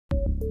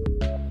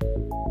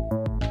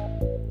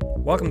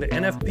Welcome to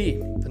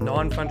NFP, the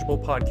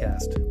non-fungible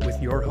podcast,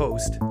 with your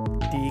host,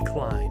 D.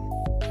 Klein.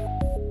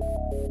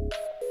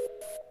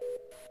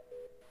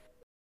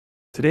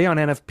 Today on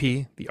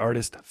NFP, the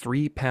artist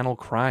 3 Panel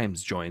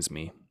Crimes joins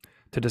me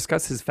to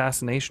discuss his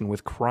fascination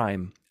with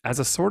crime as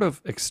a sort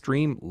of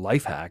extreme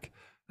life hack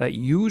that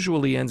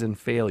usually ends in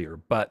failure,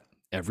 but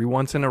every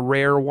once in a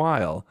rare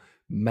while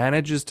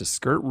manages to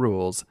skirt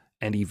rules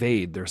and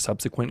evade their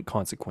subsequent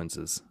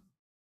consequences.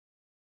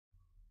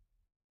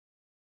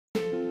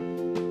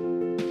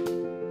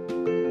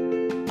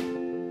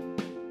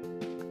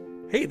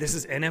 Hey, this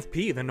is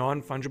NFP, the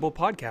non-fungible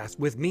podcast,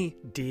 with me,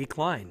 D.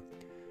 Klein.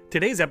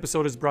 Today's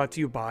episode is brought to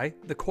you by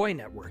the Koii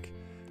Network.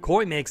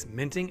 Koii makes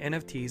minting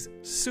NFTs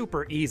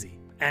super easy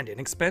and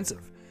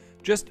inexpensive.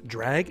 Just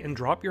drag and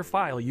drop your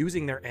file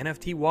using their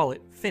NFT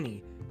wallet,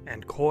 Finny,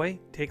 and Koii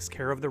takes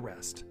care of the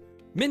rest.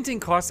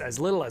 Minting costs as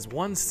little as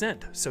 1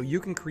 cent, so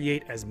you can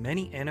create as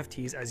many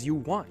NFTs as you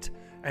want.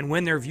 And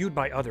when they're viewed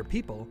by other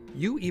people,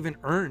 you even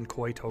earn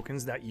Koii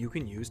tokens that you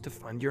can use to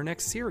fund your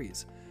next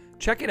series.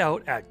 Check it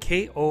out at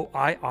koii.network.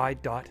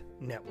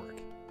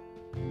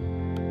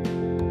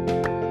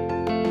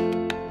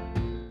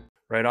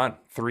 Right on.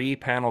 3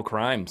 Panel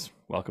Crimes.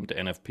 Welcome to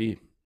NFP.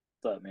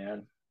 What's up,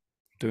 man?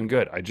 Doing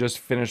good. I just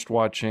finished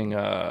watching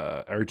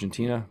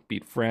Argentina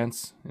beat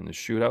France in the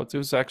shootouts. It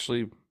was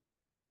actually,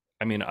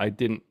 I'm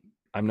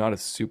not a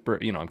super,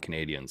 I'm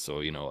Canadian,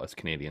 so, us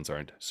Canadians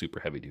aren't super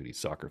heavy duty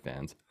soccer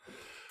fans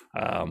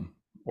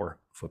or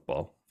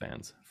football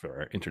fans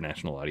for our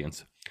international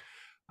audience.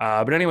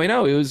 But anyway,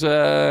 no, it was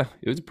a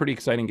pretty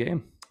exciting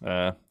game.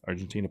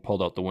 Argentina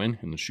pulled out the win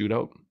in the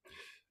shootout,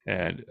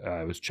 and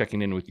I was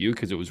checking in with you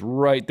because it was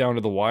right down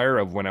to the wire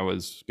of when I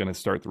was going to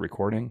start the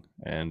recording,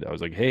 and I was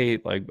like, "Hey,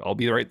 I'll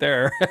be right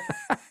there."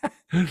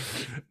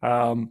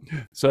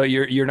 So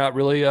you're not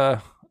really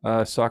a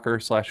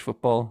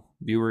soccer/football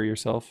viewer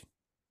yourself?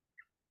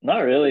 Not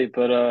really,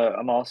 but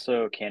I'm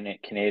also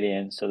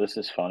Canadian, so this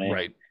is funny.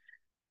 Right.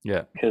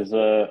 Yeah. Because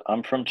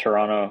I'm from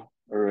Toronto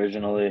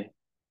originally.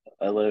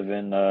 I live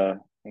in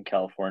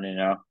California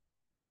now,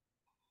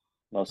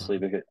 mostly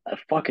because I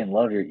fucking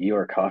love your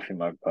Eeyore coffee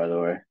mug, by the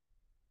way.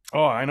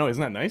 Oh, I know.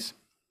 Isn't that nice?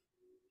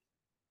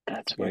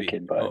 That's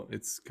wicked, but oh,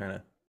 it's kind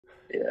of.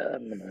 Yeah,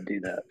 I'm gonna do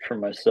that for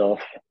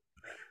myself.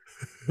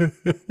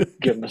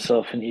 Get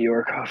myself an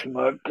Eeyore coffee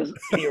mug because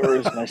Eeyore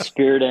is my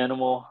spirit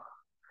animal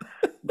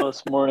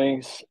most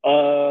mornings.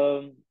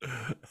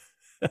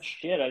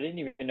 Shit, I didn't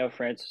even know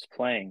France was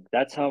playing.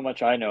 That's how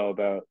much I know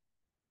about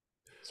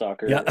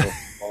soccer Yeah.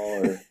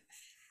 or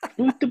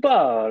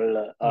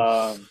football or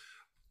football.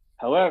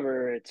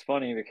 However, it's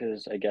funny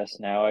because I guess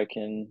now I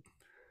can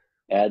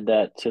add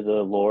that to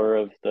the lore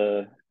of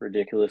the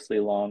ridiculously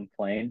long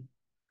plane.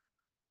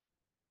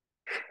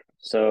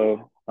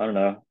 So I don't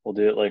know. We'll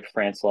do it like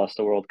France lost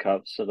the World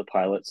Cup, so the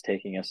pilot's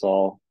taking us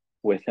all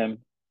with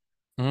him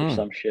or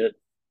some shit.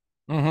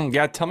 Mm-hmm.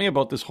 Yeah, tell me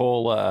about this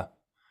whole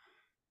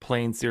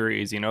plane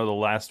series. The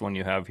last one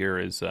you have here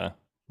is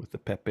with the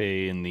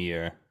Pepe in the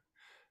air.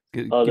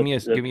 Give me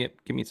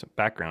some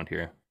background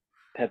here.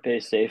 Pepe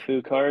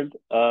Seifu card.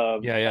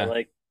 Yeah. I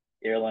like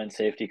airline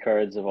safety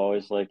cards. I've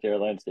always liked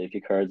airline safety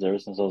cards ever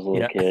since I was a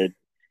little kid.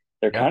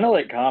 They're kind of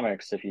like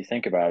comics if you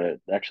think about it.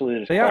 Actually,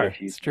 there's quite a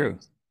few things. True.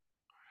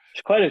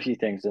 There's quite a few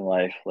things in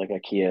life, like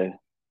IKEA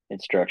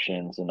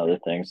instructions and other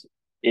things.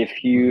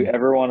 If you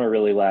ever want to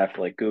really laugh,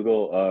 like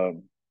Google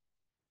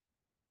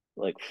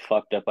like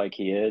fucked up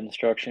IKEA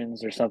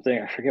instructions or something.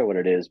 I forget what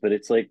it is, but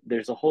it's like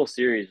there's a whole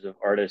series of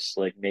artists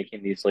like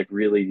making these like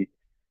really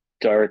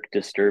dark,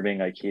 disturbing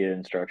IKEA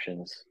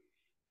instructions,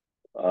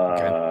 which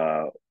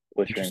are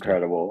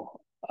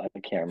incredible. I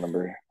can't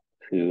remember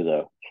who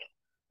though.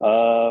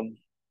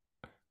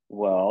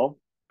 Well,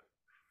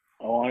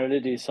 I wanted to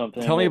do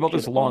something. Tell me about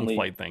this long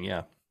flight thing.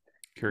 Yeah,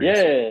 curious.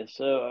 Yeah,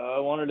 so I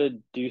wanted to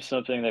do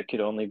something that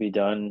could only be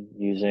done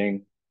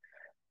using,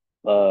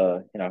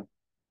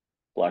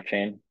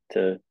 blockchain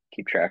to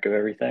keep track of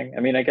everything. I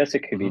mean, I guess it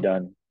could be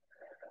done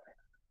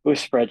with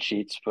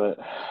spreadsheets, but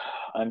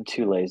I'm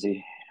too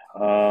lazy.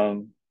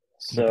 So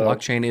the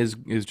blockchain is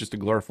just a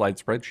glorified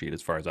spreadsheet,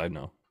 as far as I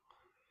know.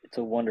 It's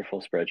a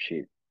wonderful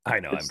spreadsheet. I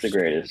know. It's the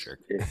greatest.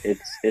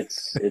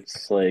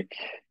 It's like,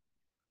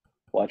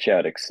 watch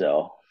out,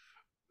 Excel.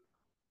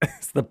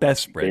 It's the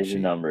best spreadsheet. Page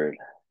numbered.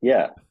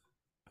 Yeah.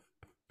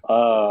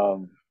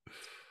 But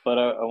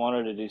I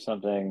wanted to do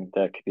something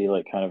that could be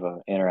like kind of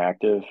an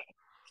interactive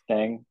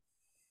thing.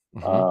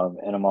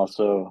 And I'm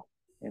also,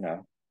 I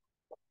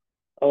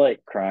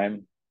like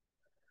crime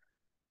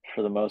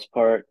for the most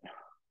part.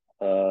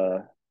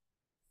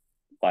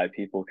 Why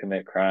people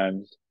commit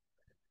crimes,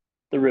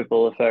 the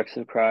ripple effects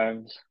of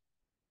crimes.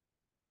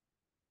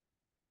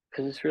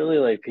 Because it's really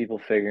like people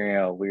figuring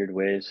out weird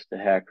ways to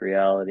hack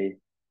reality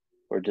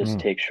or just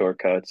take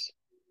shortcuts.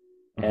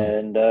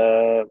 And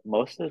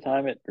most of the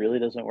time, it really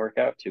doesn't work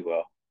out too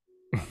well.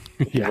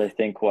 Because I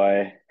think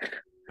why,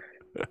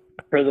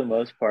 for the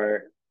most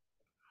part,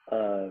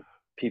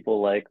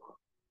 people like,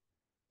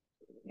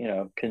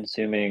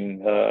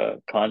 consuming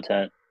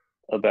content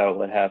about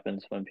what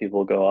happens when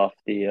people go off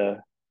the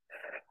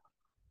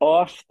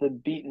off the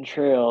beaten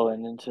trail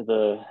and into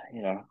the,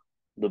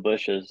 the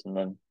bushes, and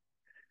then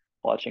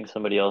watching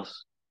somebody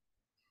else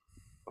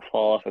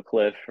fall off a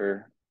cliff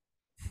or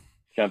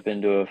jump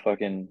into a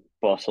fucking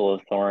bustle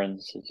of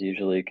thorns is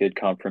usually good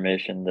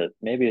confirmation that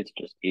maybe it's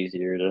just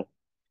easier to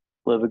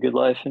live a good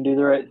life and do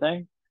the right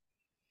thing.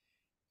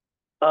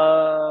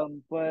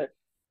 But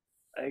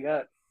I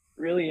got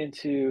really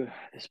into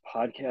this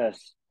podcast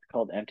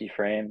called Empty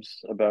Frames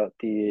about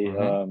the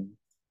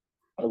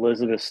Mm-hmm.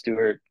 Elizabeth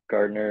Stewart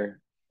Gardner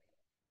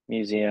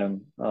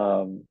Museum.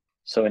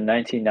 So in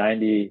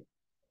 1990,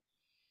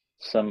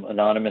 some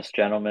anonymous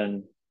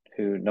gentleman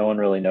who no one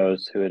really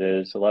knows who it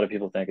is. A lot of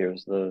people think it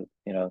was the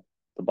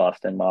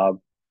Boston mob.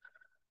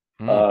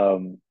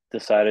 Mm.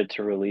 Decided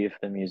to relieve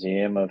the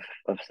museum of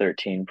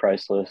 13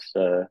 priceless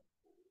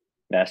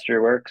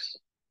masterworks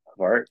of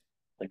art,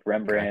 like Okay.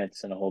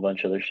 Rembrandt's and a whole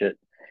bunch of other shit.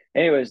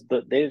 Anyways,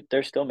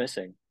 they're still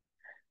missing,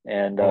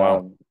 and Oh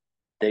wow.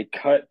 they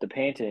cut the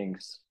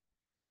paintings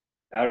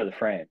out of the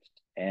frames,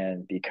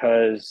 and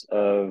because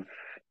of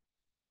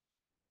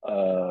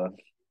uh,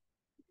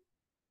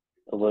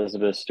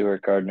 Elizabeth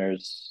Stewart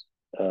Gardner's,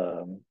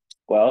 um,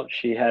 well,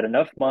 she had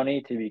enough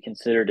money to be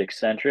considered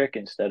eccentric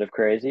instead of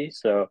crazy.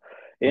 So,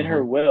 in Mm-hmm.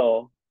 her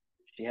will,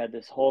 she had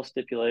this whole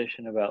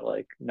stipulation about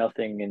like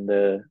nothing in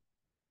the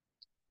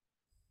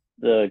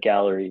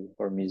gallery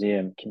or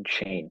museum can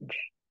change.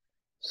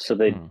 So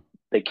Hmm.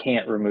 they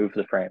can't remove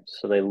the frames.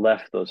 So they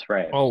left those Oh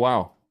frames.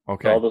 wow. So all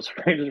Okay. those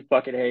frames are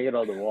fucking hanging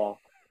on the wall.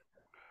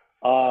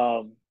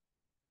 Um,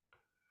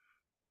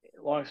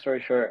 Long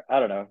story short, I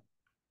don't know.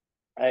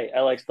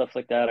 I like stuff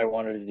like that. I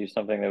wanted to do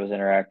something that was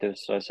interactive.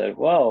 So I said,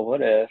 well,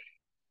 what if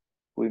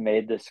we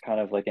made this kind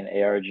of like an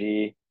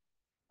ARG?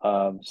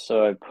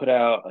 So I put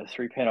out a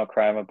three-panel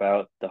crime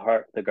about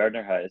the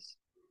Gardner heist,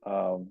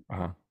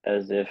 Uh-huh.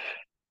 as if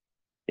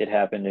it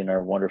happened in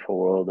our wonderful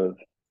world of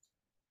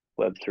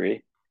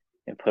Web3,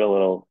 and put a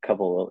little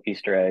couple little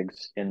Easter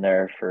eggs in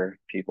there for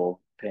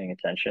people paying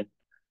attention.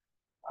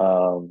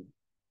 Um,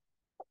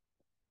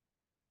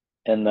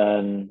 and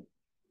then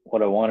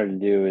what I wanted to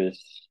do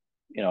is,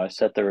 I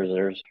set the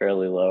reserves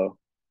fairly low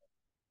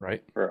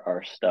Right. for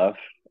our stuff,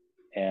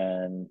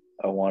 and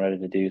I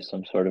wanted to do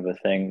some sort of a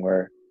thing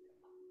where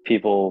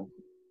people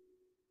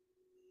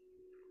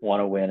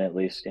want to win at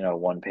least,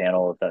 one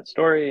panel of that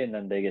story, and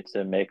then they get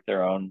to make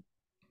their own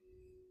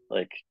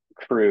like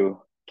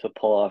crew to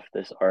pull off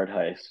this art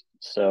heist.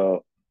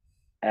 So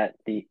at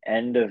the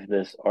end of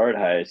this art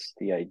heist,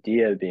 the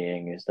idea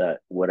being is that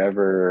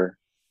whatever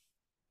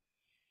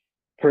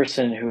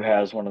person who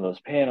has one of those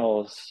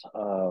panels,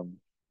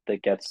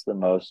 that gets the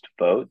most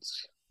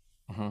votes,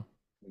 Mm-hmm.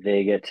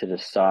 they get to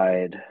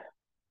decide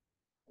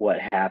what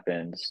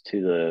happens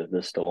to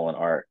the stolen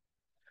art.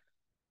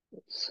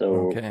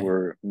 So Okay.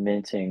 we're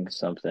minting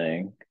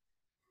something.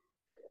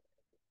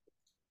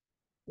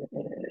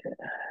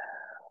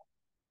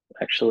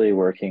 Actually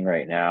working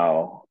right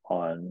now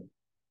on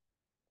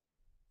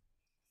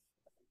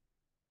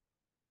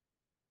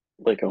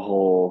like a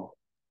whole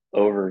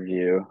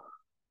overview.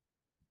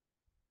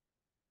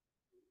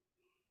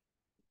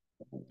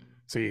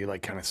 So you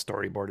like kind of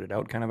storyboarded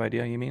out kind of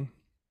idea, you mean?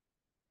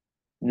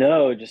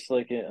 No, just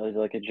like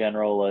a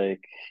general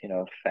like,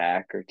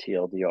 FAQ or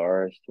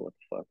TLDR as to what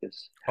the fuck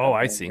is Oh,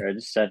 I happening see. here.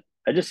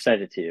 I just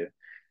sent it to you.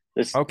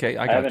 This Okay,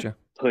 I I haven't gotcha.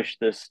 pushed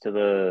this to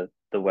the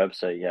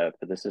website yet,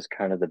 but this is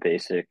kind of the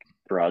basic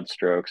broad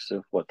strokes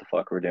of what the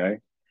fuck we're doing.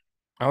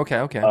 Okay,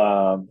 okay.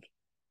 Um,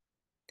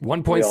 we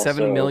 1.7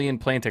 also million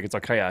plane tickets.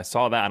 Okay, I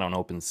saw that on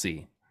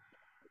OpenSea.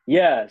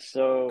 Yeah,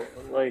 so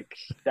like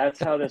that's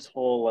how this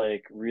whole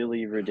like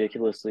really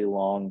ridiculously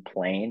long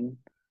plane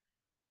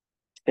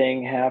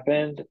thing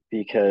happened,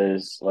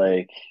 because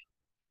like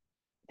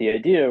the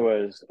idea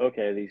was,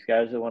 okay, these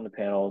guys that won the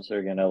panels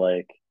are gonna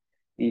like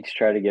each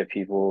try to get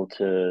people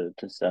to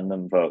send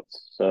them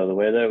votes. So the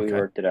way that we Okay.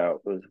 worked it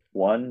out was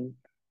one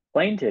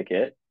plane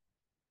ticket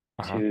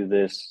Uh-huh. to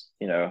this,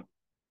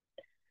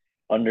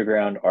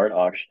 underground art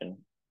auction.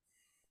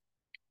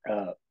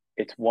 Uh,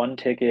 it's one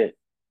ticket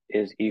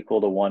is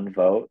equal to one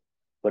vote,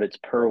 but it's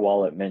per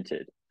wallet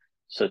minted.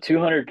 So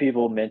 200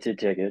 people minted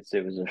tickets.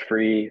 It was a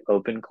free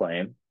open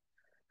claim,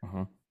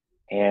 Uh-huh.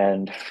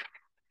 and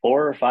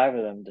four or five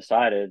of them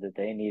decided that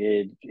they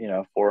needed,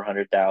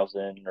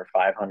 400,000 or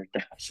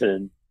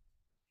 500,000.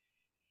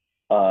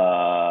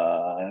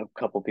 A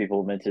couple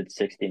people minted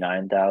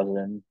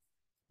 69,000,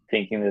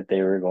 thinking that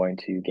they were going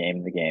to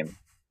game the game.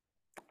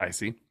 I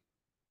see.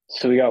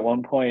 So we got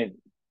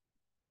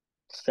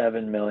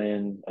 1.7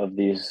 million of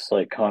these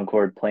like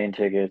Concorde plane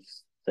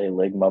tickets, say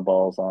Ligma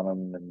balls on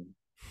them, and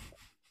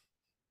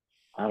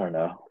I don't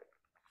know.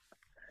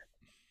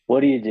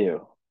 What do you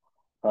do?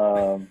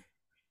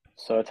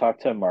 So I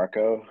talked to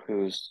Marco,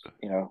 who's,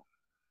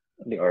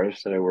 the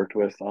artist that I worked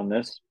with on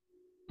this,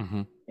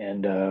 Mm-hmm.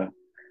 and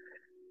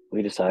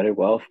we decided,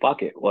 well,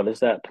 fuck it. What does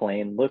that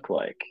plane look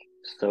like?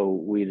 So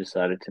we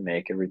decided to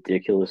make a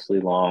ridiculously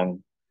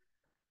long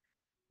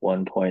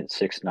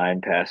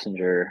 1.69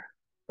 passenger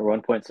or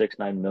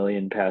 1.69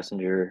 million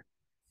passenger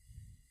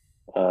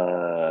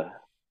uh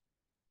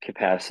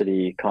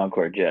capacity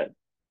Concorde jet,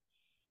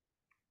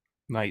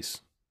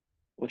 Nice.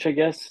 which I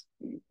guess,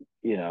 I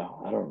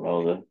don't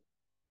know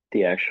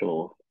the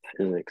actual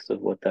physics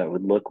of what that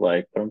would look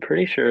like, but I'm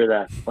pretty sure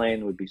that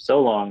plane would be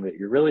so long that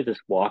you're really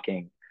just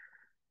walking.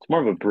 It's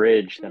more of a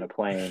bridge than a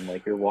plane.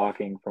 Like you're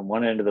walking from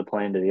one end of the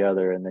plane to the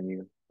other, and then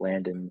you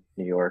land in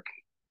New York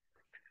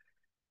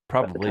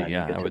by the Probably, time you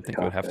yeah. get I to would the think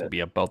it would have to cockpit. be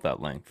about that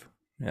length.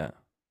 Yeah.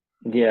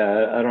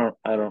 Yeah, I don't.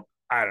 I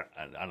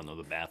don't know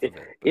the math It of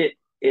it,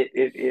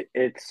 but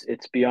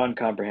it's beyond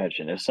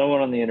comprehension. If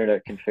someone on the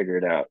internet can figure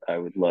it out, I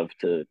would love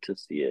to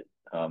see it.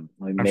 We I'm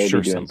may be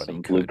sure doing somebody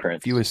some could.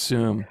 If you blueprints.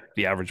 assume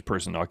the average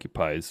person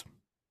occupies,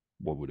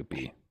 what would it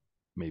be?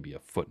 Maybe a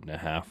foot and a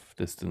half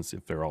distance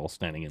if they're all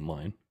standing in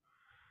line.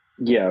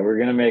 Yeah, we're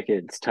gonna make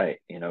it. It's tight.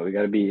 We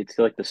got to be. It's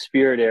like the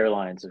Spirit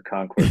Airlines of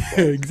Concorde flights.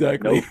 No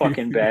Exactly.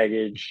 fucking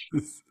baggage.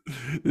 this,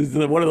 this is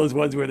one of those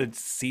ones where the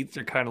seats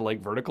are kind of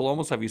like vertical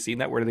almost. Have you seen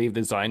that where they've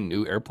designed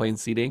new airplane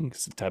seating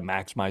to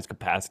maximize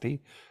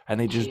capacity and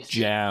they just Jesus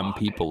jam fuck.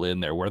 people in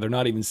there where they're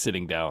not even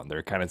sitting down.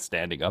 They're kind of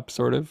standing up,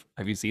 sort of.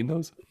 Have you seen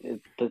those?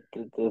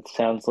 It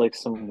sounds like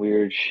some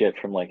weird shit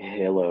from like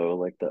Halo,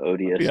 like the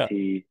Yeah.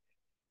 ODST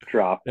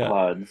drop Yeah.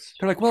 pods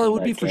They're like, well, it from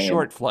would be that for game.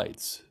 short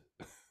flights.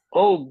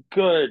 Oh,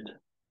 good.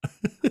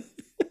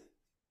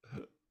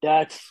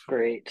 That's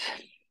great.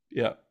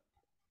 Yeah.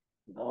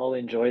 I'll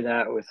enjoy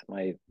that with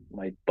my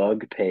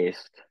bug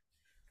paste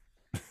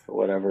or Yeah,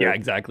 whatever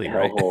exactly.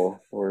 Right. hellhole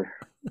we're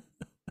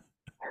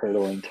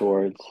hurtling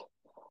towards.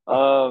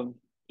 Um,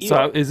 So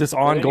Eli. is this But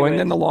ongoing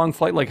then, the anyways, long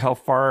flight? Like how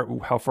far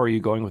are you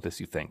going with this,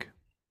 you think?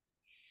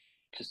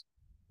 just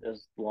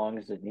as long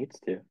as it needs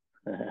to.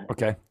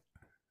 Okay.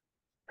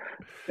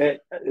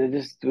 It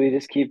just we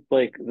just keep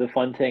like the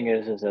fun thing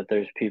is that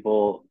there's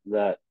people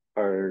that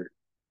are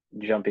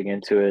jumping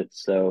into it.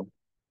 So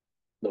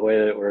the way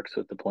that it works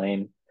with the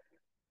plane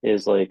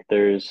is like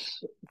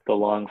there's the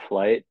long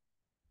flight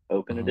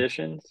open Hmm.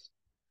 editions,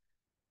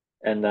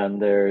 and then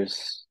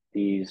there's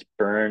these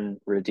burn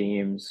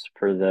redeems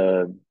for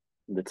the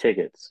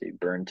tickets. You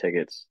burn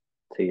tickets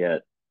to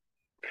get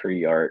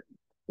free art,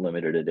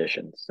 limited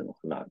editions, and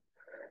whatnot.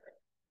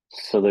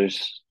 So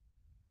there's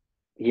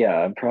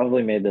yeah, I've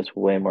probably made this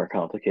way more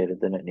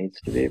complicated than it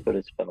needs to be, but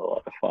it's been a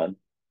lot of fun.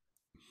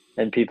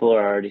 And people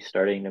are already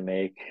starting to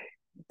make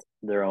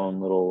their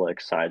own little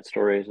like side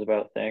stories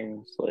about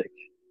things. Like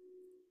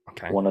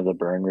Okay. one of the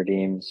burn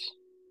redeems,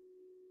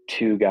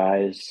 two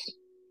guys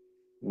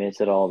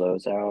minted all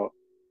those out,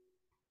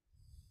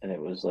 and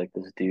it was like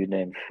this dude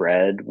named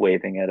Fred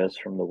waving at us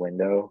from the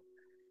window.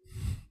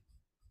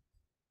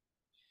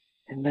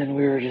 And then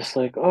we were just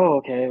like, oh,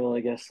 okay, well, I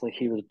guess like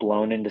he was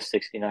blown into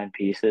 69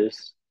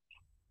 pieces.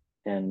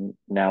 And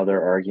now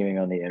they're arguing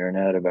on the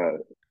internet about,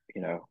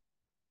 you know,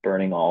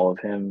 burning all of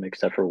him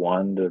except for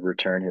one to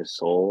return his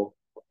soul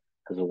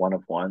as a one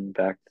of one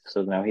back.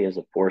 So now he has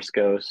a Force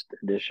Ghost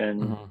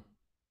edition. Hmm.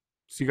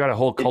 So you got a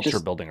whole It culture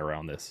just, building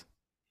around this.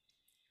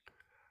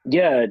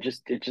 yeah, it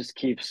just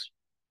keeps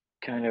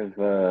kind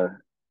of,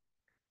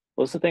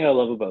 what's the thing I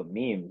love about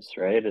memes,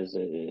 right? Is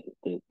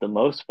the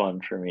most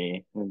fun for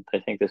me, and I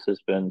think this has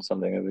been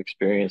something I've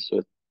experienced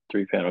with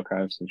three panel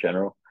crimes in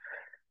general,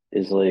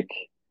 is like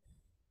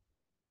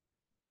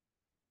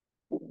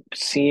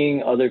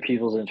seeing other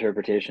people's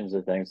interpretations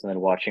of things and then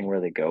watching where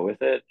they go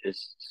with it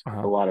is a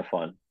Uh-huh. lot of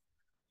fun.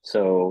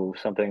 So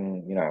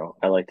something,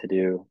 I like to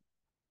do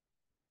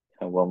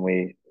when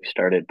we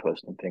started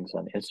posting things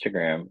on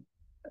Instagram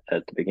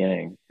at the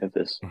beginning of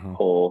this Hmm.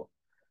 whole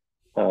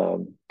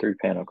three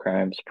panel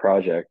crimes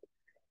project.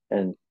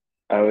 And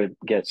I would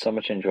get so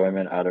much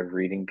enjoyment out of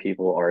reading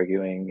people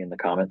arguing in the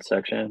comments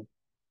section,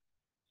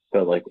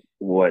 but like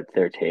what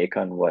their take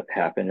on what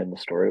happened in the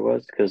story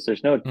was, because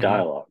there's no Hmm.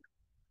 dialogue,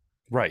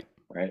 Right.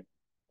 right?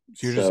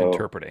 So you're just So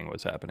interpreting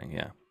what's happening.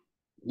 Yeah.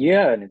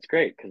 yeah, and it's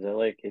great because I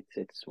like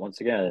it's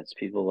once again it's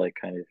people like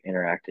kind of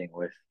interacting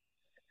with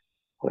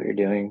what you're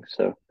doing.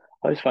 So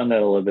I always find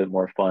that a little bit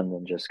more fun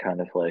than just kind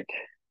of like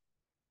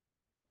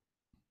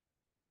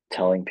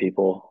telling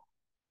people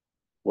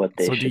what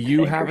they So do should you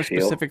think or have a feel.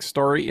 specific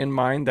story in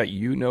mind that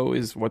you know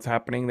is what's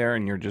happening there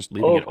and you're just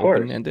leaving Oh, it of open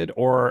course. ended?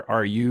 Or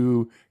are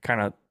you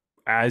kind of,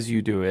 as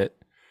you do it,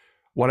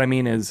 what I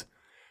mean is,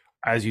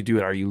 as you do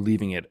it, are you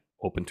leaving it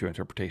open to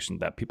interpretation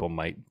that people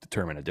might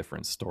determine a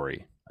different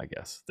story, I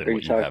guess, than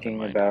what you have in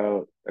mind?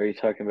 Are you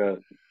talking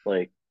about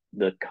like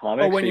the Oh,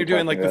 comics, or when are you you're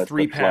doing talking like the about the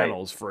three flight?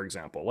 panels, for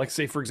example, like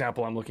say, for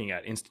example, I'm looking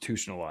at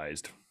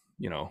institutionalized,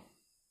 you know,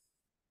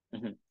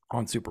 Mhm.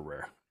 on Super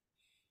Rare,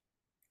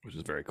 which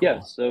is very Yeah,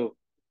 cool. so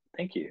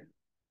thank you.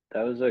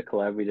 That was a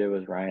collab we did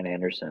with Ryan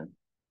Anderson.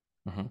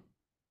 Hmm.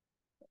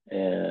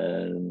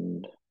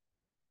 And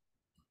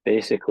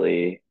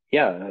basically,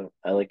 yeah,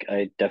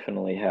 I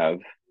definitely have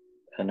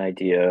an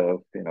idea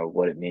of,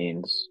 what it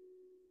means,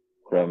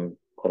 what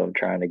I'm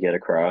trying to get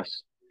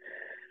across,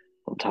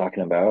 what I'm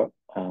talking about.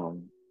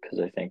 Because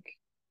I think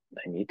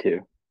I need to.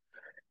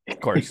 Of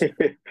course.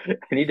 I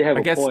need to have I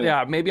a guess, point.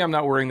 yeah, maybe I'm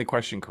not wording the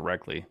question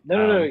correctly. No,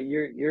 no, no.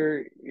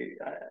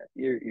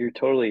 You're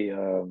totally.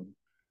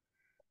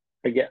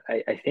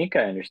 I think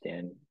I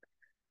understand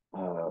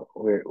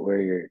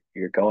where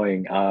you're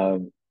going.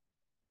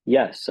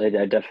 Yes, I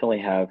definitely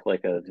have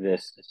like a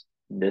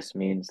this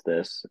means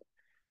this,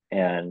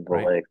 and the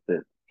Right. like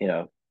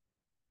the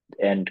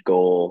end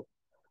goal,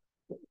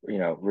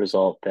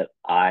 result that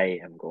I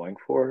am going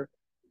for.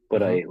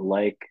 But Hmm. I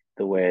like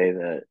the way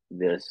that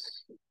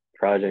this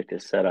project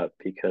is set up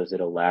because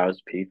it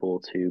allows people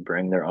to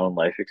bring their own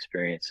life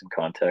experience and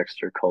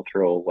context or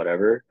cultural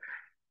whatever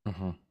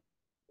Hmm.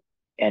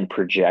 and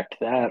project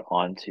that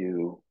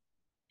onto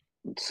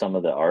some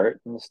of the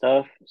art and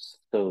stuff.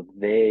 So if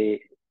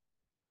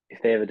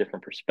they have a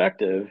different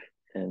perspective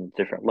and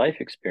different life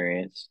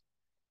experience,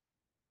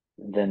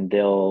 then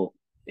they'll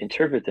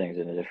interpret things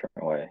in a different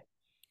way,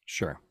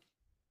 Sure.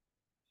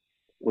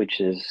 which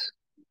is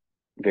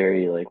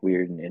very like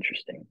weird and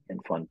interesting and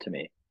fun to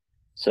me.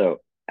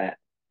 So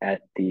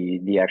at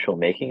the actual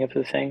making of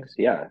the things,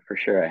 yeah, for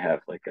sure I have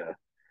like a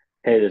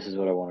hey, this is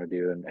what I want to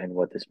do and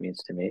what this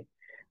means to me.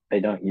 I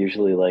don't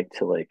usually like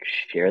to like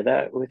share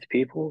that with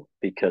people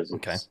because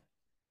Okay. it's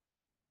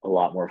a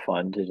lot more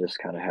fun to just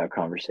kind of have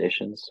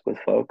conversations with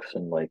folks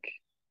and like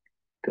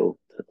go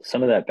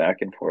some of that back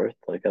and forth.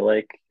 Like I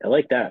like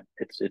that.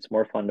 It's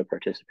more fun to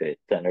participate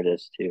than it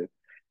is to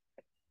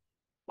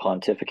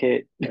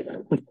pontificate.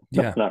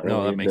 Yeah. Not No,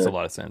 really that makes a into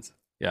lot of sense.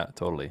 Yeah,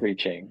 totally.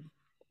 preaching.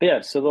 But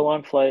yeah, so the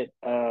long flight,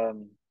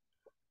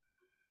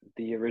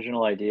 the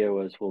original idea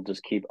was we'll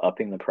just keep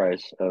upping the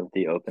price of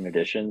the open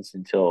editions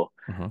until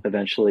Hmm.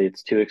 eventually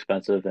it's too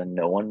expensive and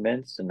no one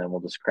mints, and then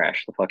we'll just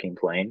crash the fucking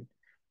plane.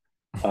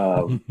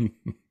 Um,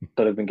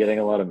 but I've been getting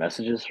a lot of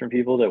messages from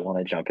people that want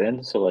to jump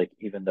in. So like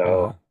even Uh-huh.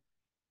 though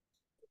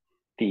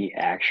the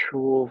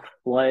actual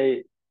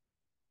flight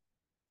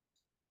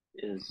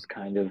is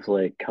kind of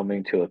like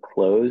coming to a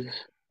close,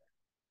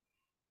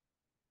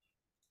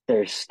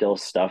 there's still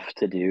stuff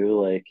to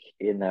do like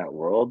in that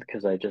world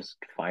because I just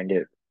find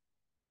it,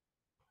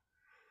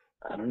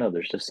 I don't know,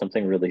 there's just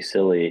something really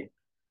silly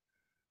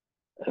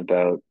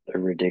about a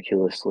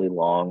ridiculously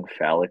long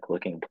phallic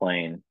looking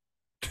plane.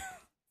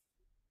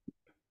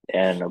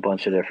 And a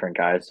bunch of different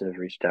guys have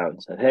reached out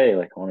and said, hey,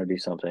 like I want to do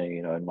something,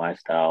 in my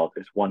style.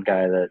 There's one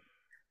guy that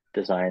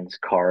designs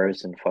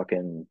cars and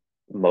fucking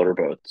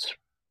motorboats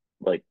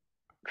like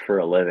for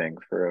a living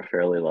for a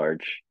fairly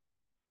large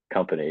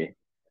company.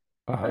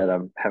 Uh-huh. And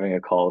I'm having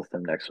a call with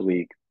them next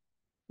week.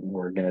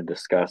 We're going to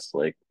discuss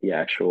like the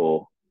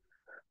actual,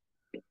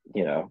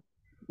 you know,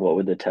 what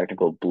would the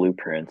technical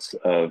blueprints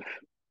of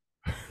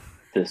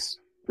this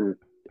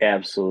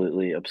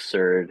absolutely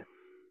absurd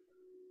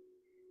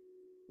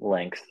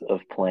length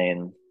of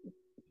plane,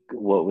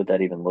 what would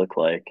that even look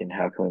like and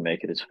how can we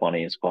make it as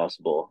funny as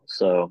possible?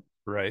 So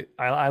Right.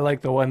 I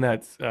like the one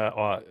that's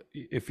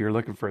if you're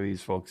looking for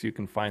these folks, you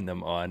can find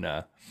them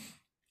on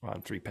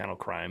Three Panel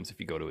Crimes if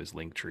you go to his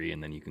link tree,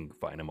 and then you can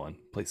find them on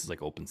places like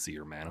OpenSea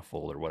or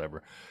Manifold or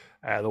whatever.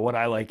 The one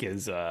I like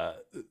is that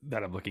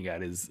I'm looking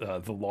at is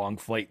the long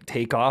flight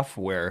takeoff,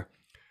 where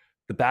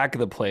the back of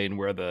the plane,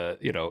 where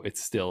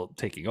it's still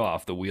taking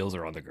off, the wheels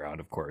are on the ground,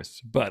 of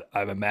course, but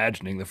I'm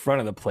imagining the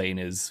front of the plane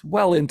is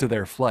well into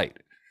their flight.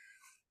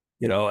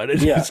 And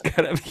it yeah, is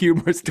kind of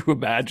humorous to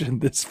imagine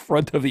this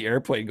front of the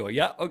airplane going,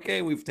 yeah,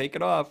 okay, we've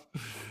taken off.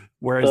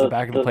 Whereas the the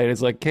back of the the plane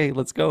is like, okay,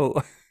 let's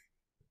go.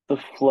 the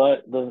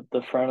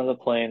front of the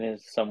plane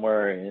is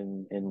somewhere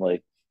in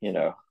like, you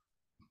know,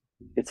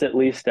 it's at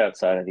least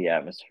outside of the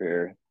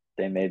atmosphere.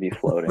 They may be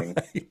floating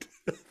Right.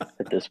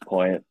 at this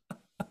point.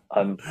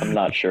 I'm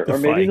not sure. Or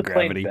maybe Defying the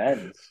plane gravity.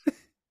 bends.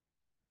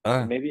 Or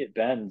Uh, maybe it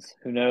bends.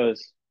 Who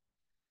knows?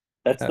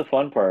 That's yeah. the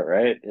fun part,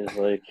 right? Is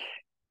like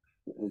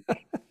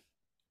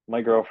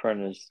my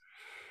girlfriend is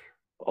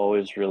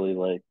always really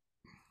like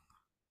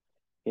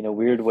in a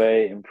weird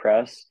way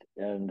impressed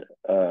and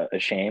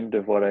ashamed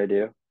of what I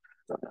do.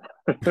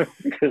 because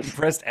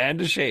Impressed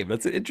and ashamed.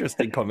 That's an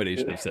interesting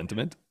combination of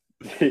sentiment.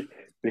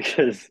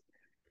 because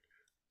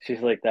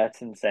she's like,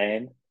 that's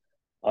insane.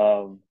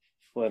 Um,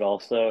 but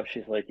also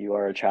she's like, you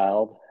are a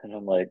child, and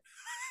I'm like,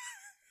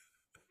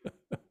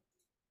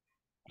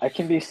 I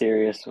can be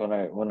serious when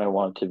I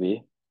want to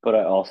be, but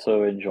I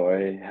also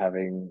enjoy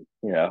having,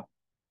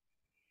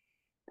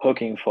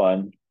 poking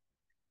fun.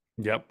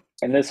 Yep.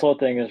 And this whole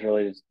thing is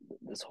really just,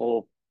 this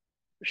whole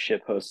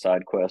shitpost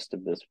side quest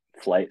of this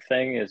flight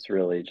thing is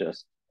really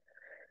just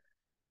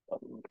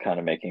kind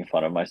of making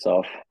fun of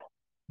myself.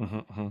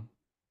 Mm-hmm.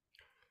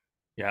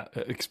 Yeah.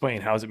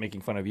 Explain. How is it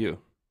making fun of you?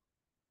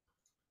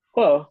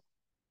 Well,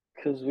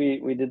 because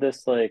we did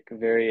this like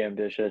very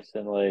ambitious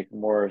and like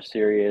more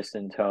serious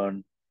in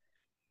tone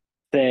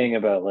thing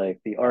about like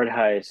the art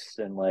heists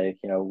and like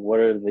what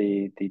are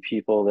the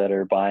people that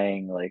are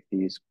buying like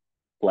these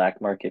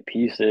black market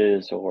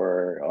pieces,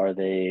 or are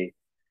they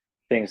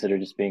things that are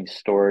just being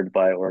stored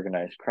by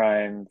organized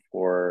crime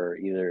for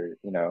either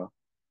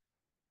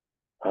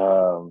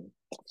um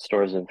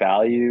stores of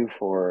value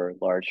for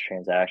large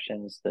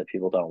transactions that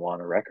people don't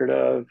want a record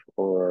of,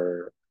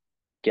 or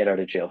get out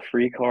of jail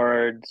free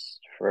cards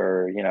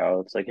for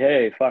it's like,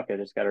 hey, fuck, I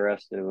just got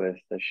arrested with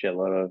a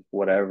shitload of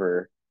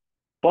whatever,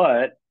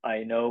 but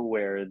I know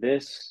where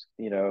this,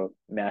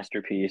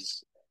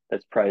 masterpiece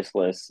that's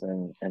priceless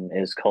and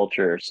is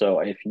culture. So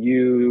if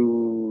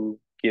you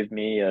give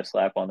me a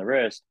slap on the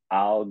wrist,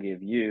 I'll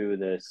give you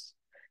this.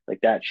 Like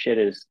that shit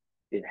is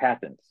it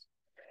happens.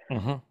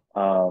 Hmm.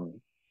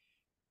 Um,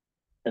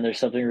 and there's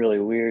something really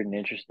weird and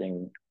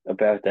interesting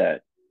about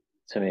that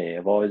to me.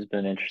 I've always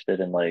been interested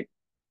in like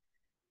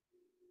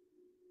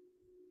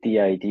the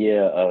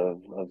idea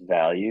of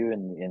value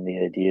and the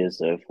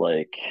ideas of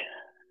like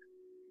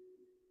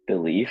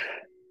belief.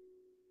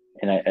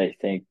 And I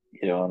think,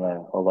 you know,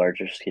 on a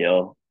larger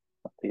scale,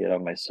 not to get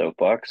on my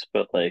soapbox,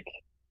 but like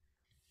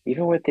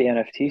even with the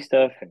NFT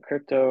stuff and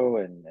crypto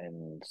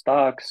and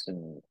stocks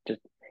and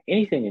just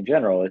anything in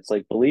general, it's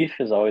like belief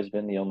has always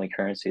been the only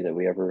currency that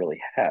we ever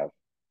really have,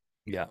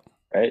 Yeah.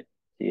 right?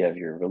 You have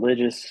your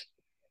religious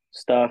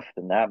stuff,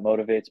 and that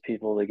motivates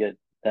people to get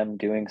them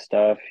doing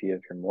stuff. You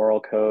have your moral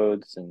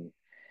codes, and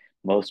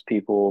most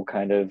people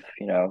kind of,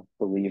 you know,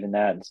 believe in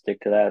that and stick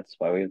to that. That's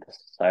why we have the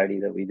society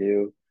that we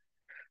do.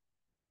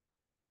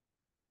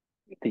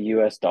 The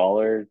US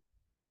dollar,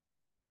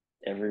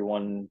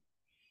 everyone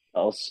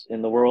else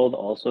in the world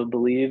also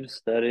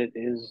believes that it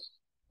is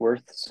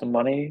worth some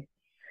money.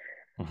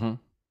 Hmm.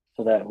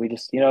 So that we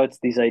just, you know, it's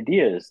these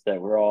ideas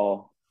that we're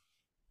all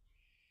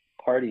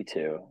party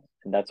to.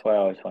 And that's why I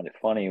always find it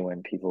funny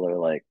when people are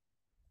like,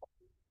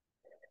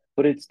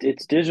 but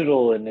it's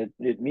digital and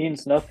it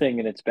means nothing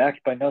and it's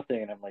backed by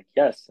nothing. And I'm like,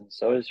 yes, and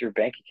so is your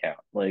bank account.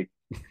 Like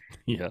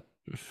Yeah.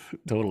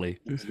 Totally.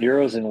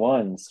 zeros and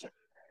ones.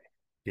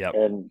 Yep.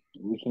 And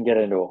we can get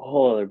into a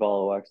whole other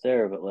ball of wax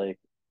there, but like,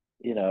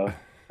 you know,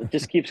 it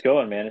just keeps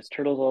going, man. It's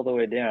turtles all the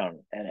way down.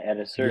 And at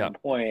a certain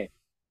Yep. point,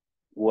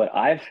 what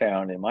I've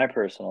found in my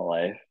personal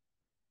life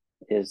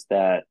is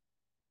that,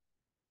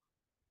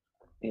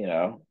 you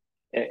know,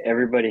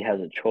 everybody has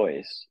a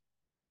choice.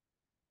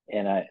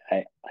 And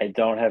I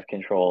don't have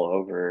control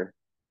over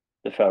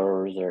the Federal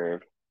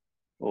Reserve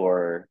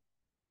or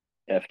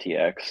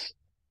FTX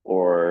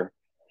or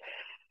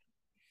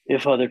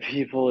if other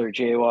people are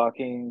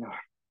jaywalking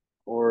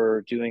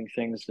or doing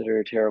things that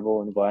are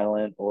terrible and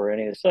violent or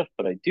any of the stuff,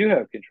 but I do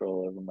have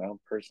control over my own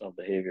personal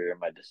behavior and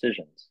my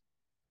decisions.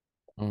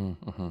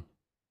 Mm-hmm.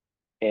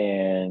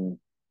 And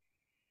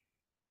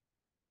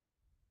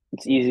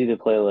it's easy to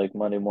play like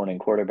Monday morning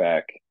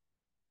quarterback.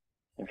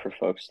 And for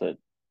folks that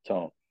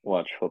don't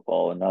watch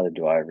football, and neither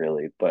do I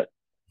really, but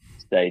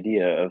it's the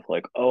idea of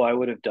like, oh, I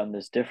would have done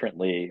this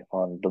differently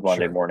on the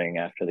Monday Sure. morning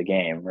after the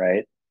game,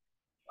 right?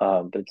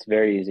 But it's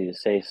very easy to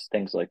say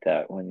things like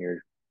that when you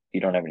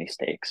don't have any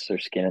stakes or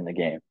skin in the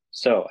game.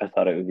 So I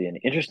thought it would be an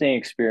interesting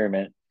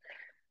experiment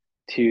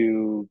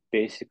to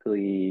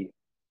basically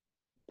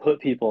put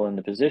people in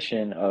the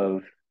position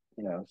of,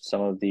 you know,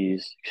 some of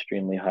these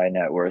extremely high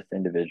net worth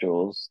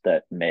individuals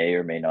that may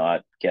or may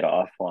not get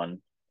off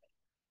on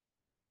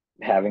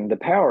having the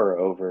power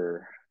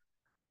over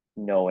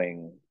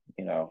knowing,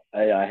 you know,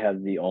 I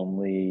have the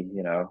only,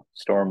 you know,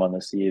 storm on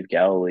the Sea of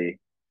Galilee,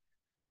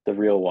 the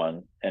real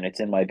one, and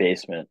it's in my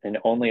basement, and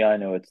only I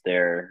know it's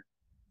there,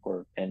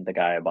 or and the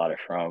guy I bought it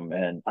from,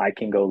 and I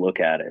can go look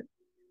at it.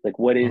 Like,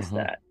 what is Hmm.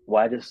 that?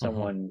 Why does Hmm.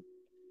 someone,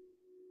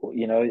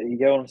 you know, you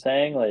get what I'm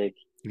saying? Like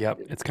Yep.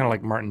 It's kind of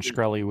like Martin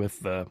Shkreli with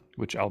the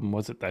which album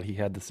was it that he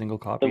had the single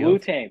the copy Wu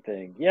of? Tang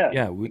thing. Yeah,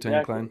 Yeah, Wu Tang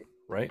exactly. Clan,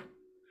 right?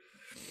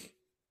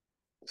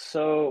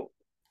 So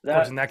Of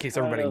course, in that's that case,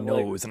 kind everybody of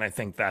like knows, and I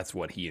think that's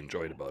what he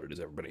enjoyed about it is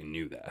everybody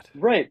knew that.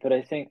 right, but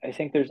I think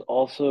there's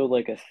also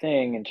like a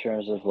thing in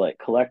terms of like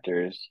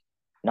collectors,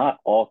 not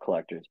all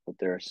collectors, but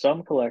there are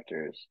some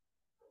collectors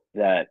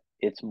that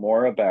it's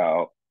more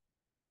about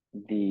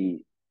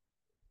the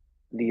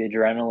the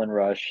adrenaline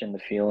rush and the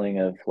feeling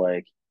of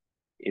like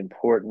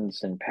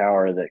importance and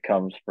power that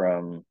comes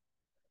from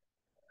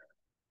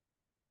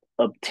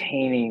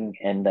obtaining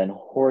and then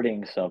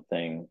hoarding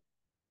something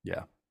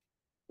Yeah.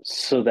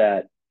 so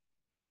that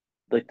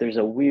like there's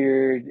a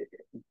weird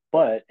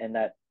but and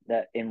that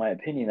in my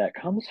opinion that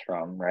comes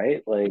from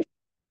right like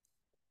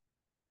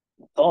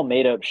it's all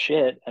made up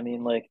shit. I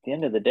mean, like at the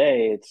end of the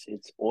day,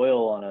 it's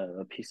oil on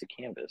a piece of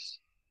canvas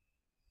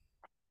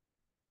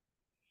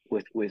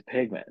with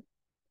pigment,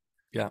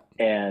 Yeah.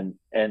 and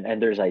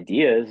there's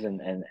ideas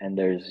and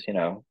there's you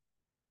know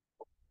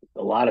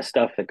a lot of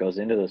stuff that goes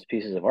into those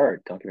pieces of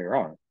art. Don't get me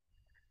wrong,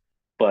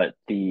 but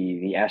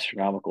the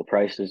astronomical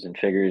prices and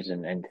figures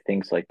and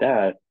things like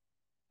that,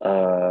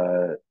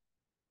 uh,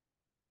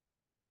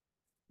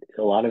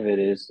 a lot of it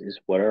is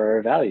what are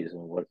our values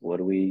and what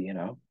do we you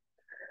know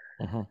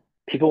Hmm.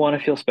 people want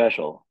to feel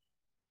special.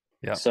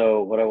 Yeah.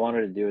 So what I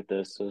wanted to do with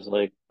this was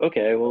like,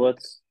 okay, well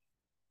let's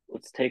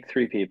take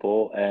three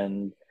people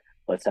and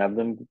let's have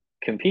them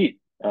compete.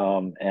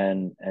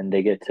 And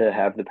they get to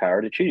have the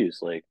power to choose.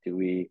 Like, do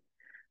we?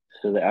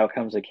 So the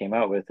outcomes that came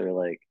out with are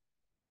like,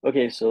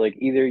 okay, so like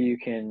either you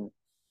can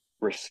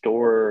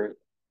restore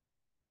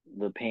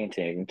the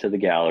painting to the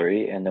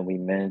gallery, and then we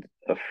mint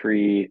a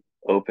free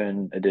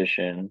open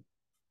edition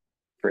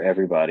for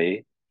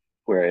everybody,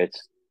 where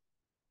it's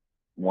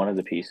one of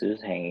the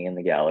pieces hanging in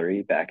the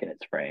gallery back in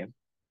its frame,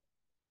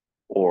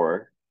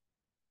 or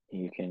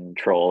you can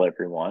troll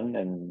everyone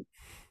and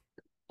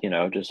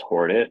just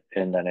hoard it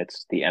and then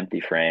it's the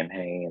empty frame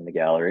hanging in the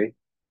gallery.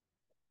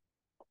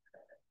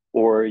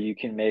 Or you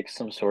can make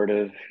some sort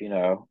of,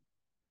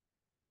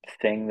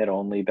 thing that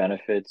only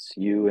benefits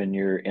you and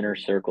your inner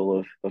circle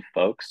of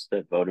folks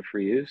that voted for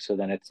you. So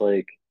then it's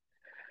like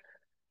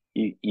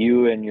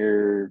you and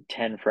your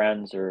 10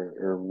 friends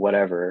or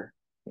whatever,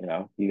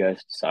 you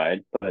guys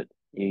decide, but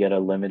you get a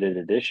limited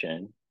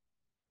edition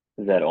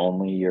that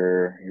only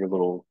your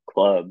little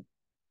club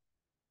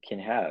can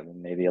have.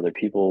 And maybe other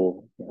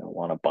people,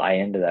 want to buy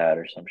into that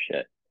or some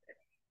shit.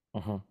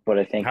 Uh-huh. But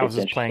I think How's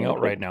it's this playing interesting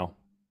out with like right now?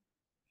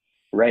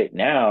 right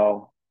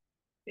now,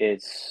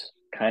 it's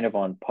kind of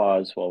on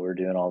pause while we're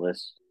doing all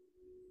this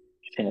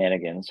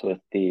shenanigans with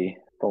the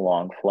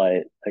long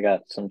flight. I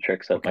got some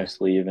tricks up my Okay.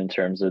 sleeve in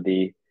terms of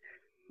the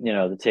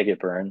ticket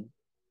burn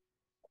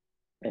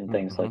and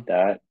things Mm-hmm. like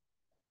that.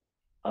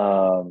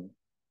 Um,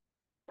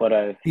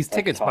 but These I've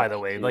tickets, by talked the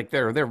way, to like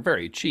they're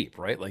very cheap,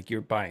 right? Like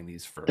you're buying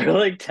these for, they're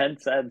like 10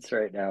 cents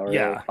right now, or like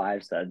yeah,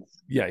 5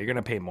 cents. yeah, you're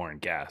gonna pay more in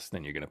gas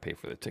than you're gonna pay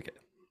for the ticket.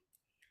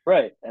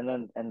 Right. And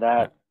Yeah.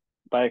 that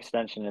by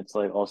extension it's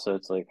like also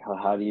it's like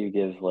how do you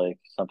give like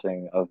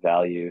something of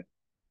value?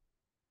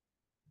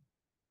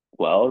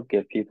 Well,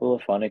 give people a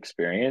fun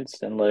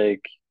experience and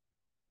like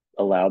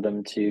allow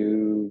them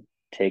to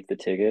take the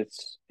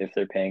tickets if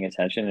they're paying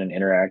attention and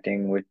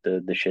interacting with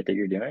the shit that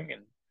you're doing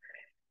and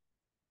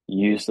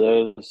use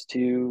those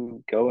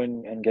to go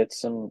and get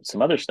some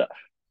other stuff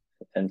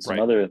and some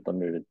Right. other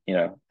limited,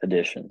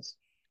 editions.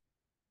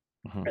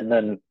 Hmm. And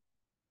then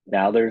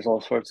now there's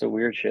all sorts of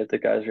weird shit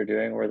that guys are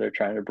doing where they're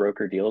trying to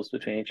broker deals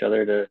between each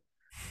other to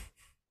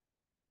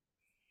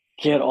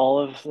get all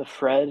of the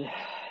Fred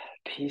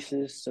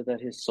pieces so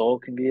that his soul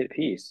can be at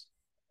peace,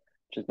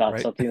 which is not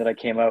Right. something that I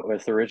came out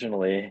with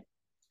originally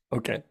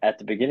Okay. at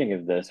the beginning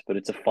of this, but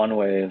it's a fun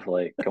way of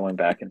like going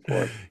back and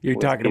forth You're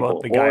with talking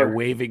about people. the guy Or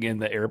waving in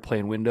the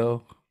airplane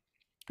window.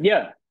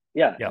 yeah,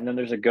 yeah. And Yep. then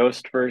there's a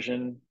ghost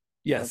version of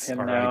Yes. him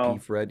R.I.P. now.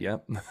 Fred.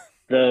 Yep.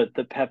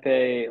 The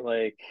Pepe,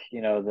 like,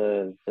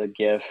 the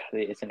GIF,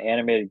 it's an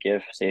animated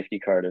GIF safety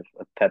card of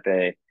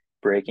Pepe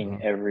breaking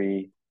Hmm.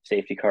 every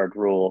safety card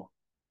rule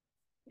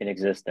in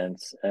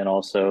existence. And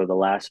also the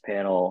last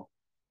panel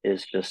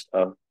is just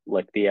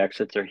like the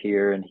exits are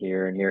here and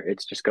here and here.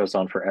 It just goes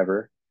on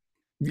forever.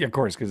 Yeah, of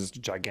course, because it's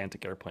a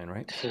gigantic airplane,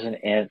 right? This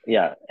is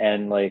yeah,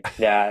 and like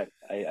that,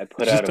 I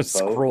put It's out just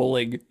a a vote.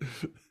 scrolling,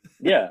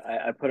 Yeah,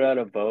 I put out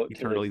a vote to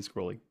eternally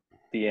scrolling.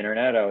 the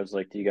internet. I was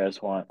like, do you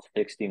guys want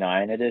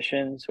 69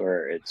 editions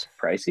where it's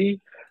pricey,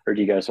 or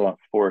do you guys want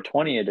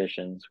 420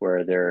 editions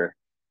where they're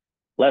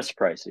less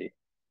pricey?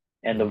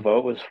 And the Hmm.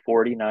 vote was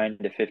 49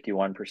 to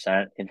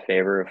 51% in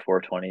favor of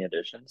 420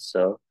 editions.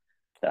 So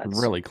that's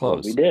Really what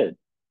we close. did.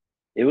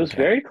 It was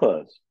Okay. very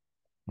close.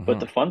 But Hmm.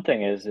 the fun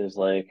thing is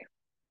like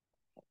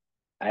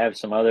I have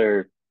some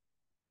other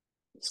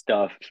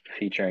stuff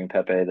featuring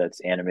Pepe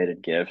that's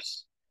animated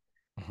GIFs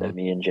Hmm. that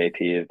me and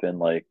JP have been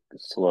like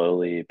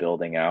slowly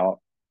building out.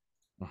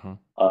 Hmm.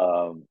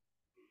 Um,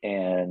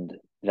 and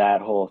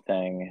that whole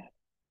thing,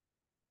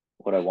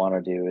 what I want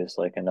to do is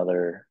like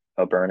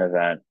a burn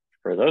event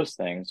for those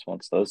things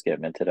once those get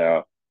minted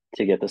out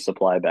to get the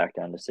supply back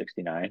down to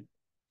 69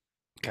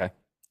 Okay.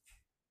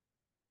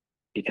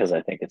 because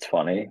I think it's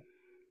funny.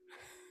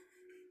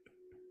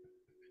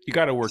 You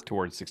got to work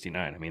towards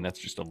 69. I mean, that's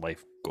just a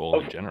life goal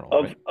Of in general,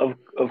 of right?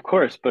 of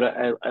course, but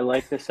I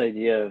like this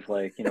idea of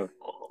like,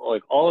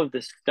 like all of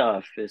this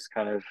stuff is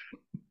kind of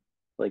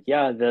like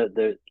yeah,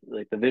 the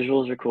like the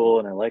visuals are cool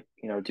and I like,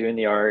 doing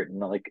the art and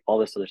like all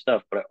this other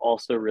stuff, but I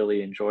also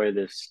really enjoy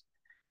this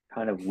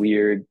kind of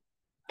weird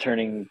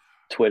turning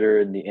Twitter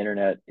and the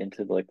internet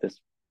into like this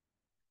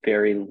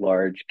very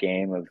large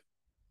game of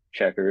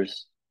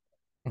checkers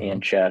Hmm.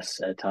 and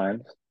chess at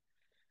times.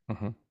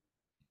 Hmm.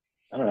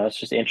 I don't know. It's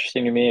just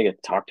interesting to me. I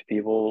get to talk to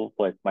people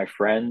like my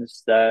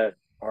friends that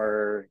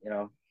are,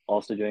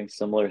 also doing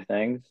similar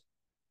things,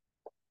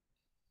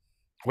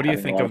 What do you having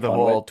a think lot of of the fun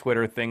with. whole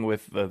Twitter thing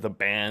with the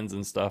bans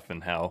and stuff,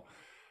 and how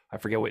I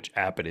forget which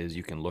app it is.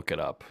 You can look it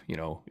up.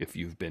 If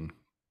you've been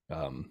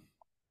um,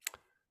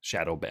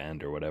 shadow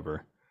banned or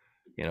whatever.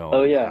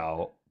 Oh And yeah.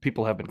 how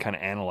people have been kind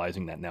of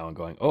analyzing that now and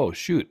going, "Oh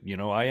shoot,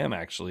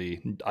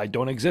 I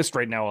don't exist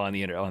right now on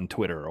the internet, on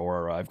Twitter,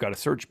 or I've got a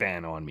search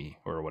ban on me,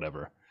 or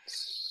whatever."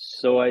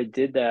 So I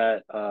did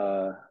that.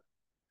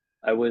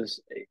 I was,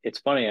 it's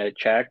funny, I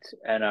checked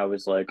and I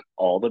was like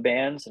all the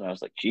bands and I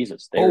was like,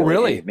 Jesus, they Oh, really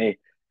really? hate me.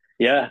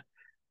 Yeah.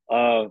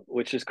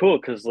 Which is cool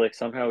because like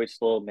somehow we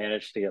still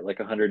managed to get like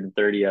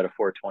 130 out of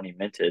 420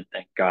 minted,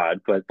 thank God.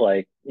 But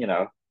like,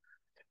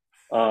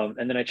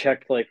 and then I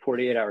checked like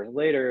 48 hours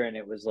later and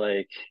it was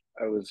like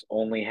I was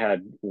only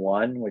had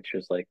one, which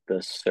was like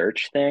the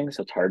search thing.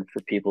 So it's hard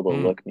for people to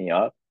Hmm. look me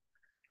up.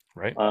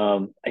 Right.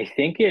 I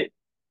think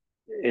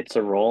it's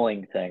a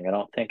rolling thing. I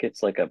don't think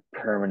it's like a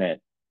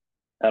permanent,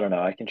 I don't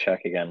know. I can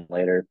check again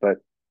later. But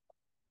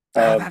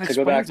That to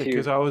go back explains it, to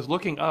because I was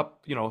looking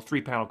up,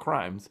 three-panel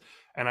crimes,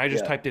 and I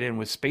just yeah, typed it in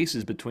with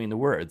spaces between the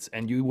words,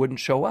 and you wouldn't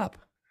show up.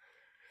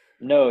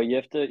 no, you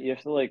have to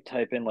like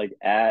type in like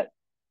at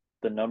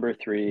the number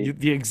three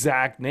The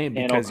exact name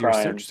anal because your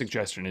search crimes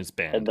suggestion is and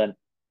banned. then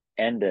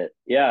end it.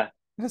 Yeah,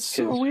 That's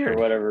so because for weird.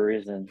 whatever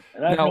reason,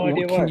 and I have Now, no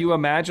idea can why. you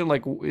imagine,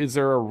 like, is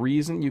there a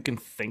reason you can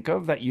think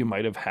of that you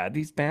might have had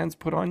these bans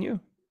put on you?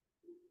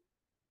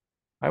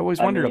 I always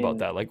I wondered about mean,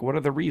 that. Like, what are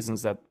the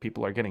reasons that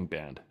people are getting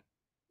banned?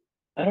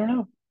 I don't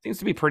know. Seems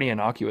to be pretty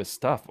innocuous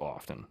stuff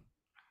often.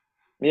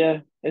 Yeah,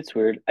 it's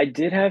weird. I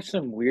did have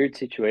some weird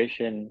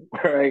situation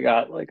where I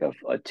got like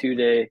a 2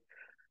 day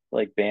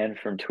like ban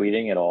from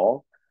tweeting at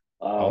all.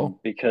 Oh,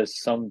 Because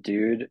some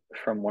dude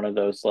from one of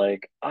those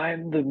like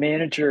I'm the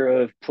manager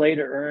of Play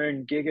to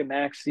Earn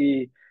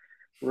Gigamaxi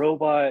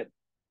Robot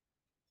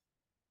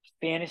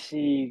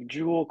Fantasy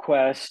Jewel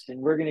Quest, and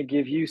we're gonna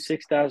give you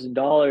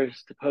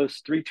 $6,000 to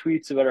post 3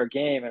 tweets about our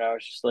game. And I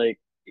was just like,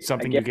 I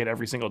something you get get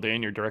every single day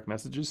in your direct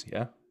messages?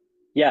 Yeah.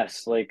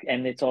 yes, like,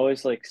 and it's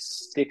always like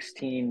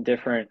 16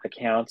 different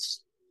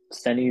accounts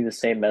sending you the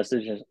same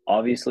message. And it's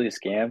obviously a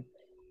scam.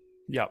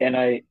 Yeah. And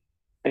I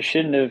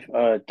shouldn't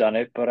have done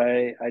it, but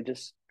I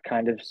just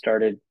kind of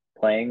started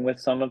playing with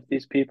some of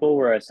these people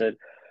where I said,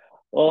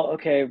 well,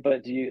 okay,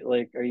 but do you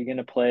like, are you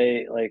gonna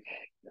play like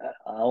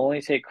I'll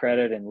only take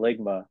credit in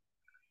Ligma?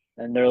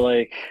 And they're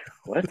like,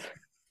 what?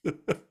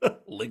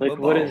 Ligma Like,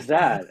 what is balls.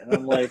 that? And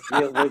I'm like, yeah,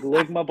 like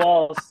Ligma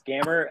ball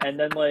scammer. And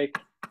then like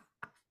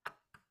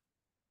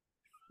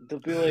they'll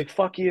be like,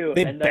 fuck you.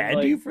 They And then banned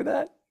like, you for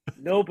that?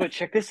 no, but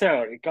check this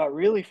out. It got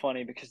really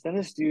funny because then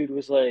this dude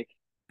was like,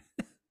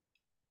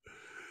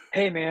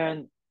 hey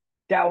man,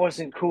 that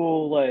wasn't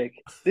cool. Like,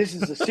 this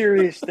is a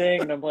serious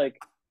thing. And I'm like,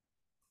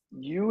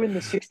 you and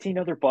the 16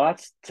 other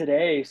bots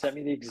today sent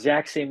me the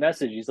exact same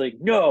message. He's like,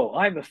 no,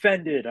 I'm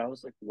offended. I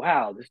was like,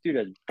 wow, this dude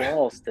has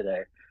balls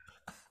today.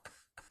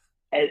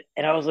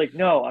 And I was like,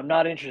 no, I'm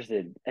not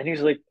interested. And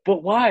he's like,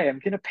 but why? I'm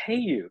gonna pay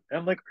you. And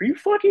I'm like, are you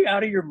fucking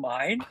out of your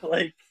mind?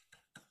 Like,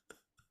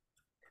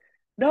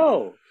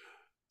 no.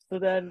 So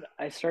then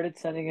I started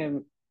sending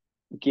him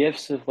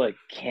gifs of like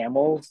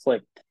camels,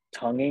 like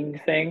tonguing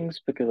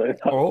things because I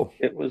thought Oh,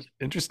 it was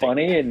interesting.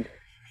 funny. And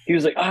he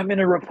was like, I'm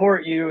gonna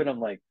report you. And I'm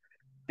like,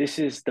 this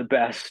is the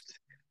best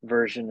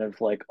version of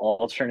like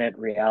alternate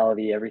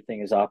reality.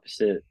 Everything is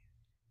opposite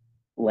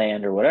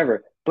land or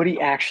whatever. But he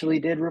actually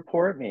did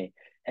report me.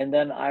 And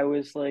then I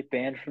was like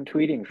banned from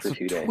tweeting for So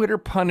 2 days. Twitter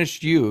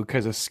punished you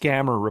because a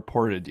scammer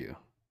reported you.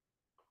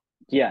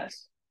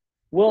 Yes.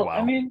 Well, I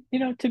Wow. mean,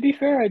 to be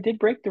fair, I did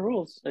break the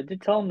rules. I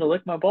did tell him to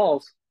lick my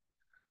balls,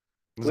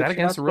 Was that which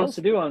you're against not the supposed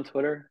to rules? do on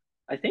Twitter.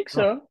 I think Oh,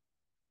 so.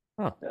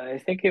 huh. I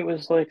think it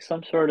was like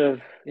some sort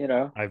of,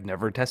 I've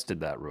never tested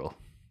that rule.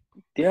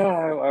 yeah,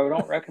 I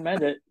don't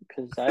recommend it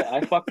because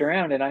I fucked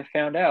around and I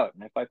found out.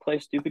 And if I play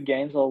stupid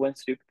games, I'll win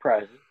stupid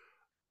prizes.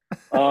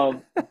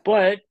 Um,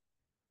 but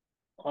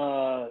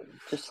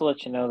just to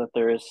let you know that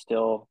there is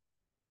still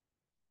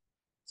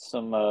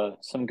some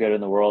good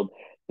in the world.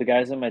 The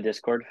guys in my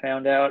Discord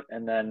found out,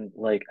 and then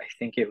like I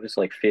think it was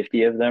like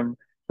 50 of them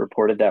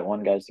reported that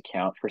one guy's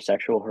account for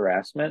sexual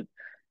harassment,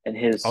 and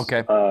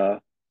Okay.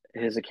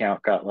 his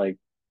account got like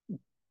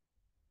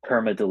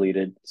perma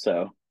deleted.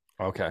 So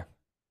Okay.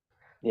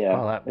 yeah,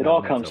 Well, that it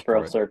all makes comes up for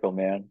full it. circle,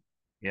 man.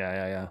 Yeah,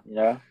 yeah, yeah. You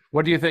know?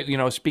 What do you think?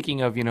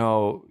 Speaking of,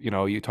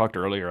 you talked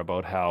earlier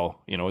about how,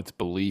 it's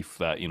belief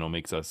that,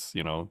 makes us,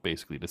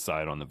 basically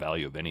decide on the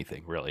value of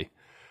anything, really.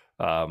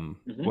 Hmm.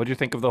 What do you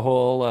think of the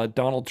whole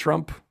Donald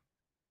Trump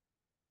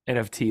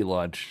NFT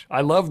launch?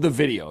 I love the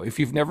video. If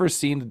you've never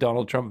seen the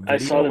Donald Trump I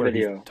saw video the where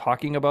he's video.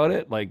 talking about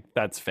it, like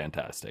that's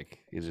fantastic.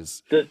 He's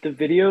just, The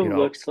video you know,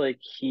 looks like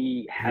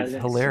he he's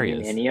hasn't seen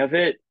hilarious. any of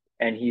it,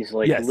 and he's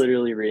like Yes.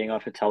 literally reading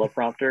off a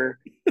teleprompter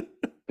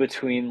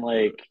between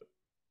like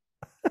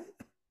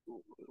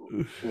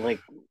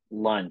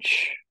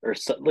lunch or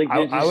so, like they're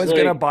I just was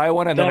gonna like buy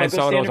one and then I Donald, go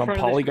saw it stand was in on front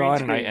of this green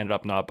Polygon and I screen. ended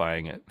up not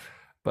buying it.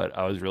 But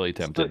I was really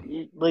So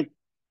tempted. like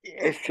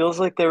it feels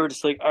like they were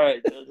just like, all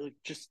right, like,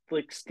 just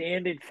like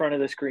stand in front of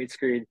this green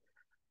screen,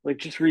 like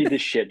just read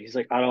this shit. He's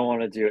like, I don't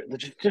want to do it.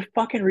 Just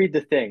fucking read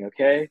the thing,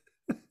 okay?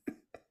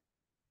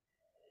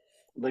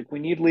 Like we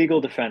need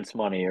legal defense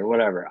money or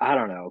whatever. I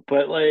don't know,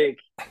 but like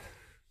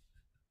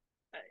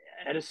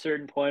at a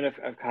certain point,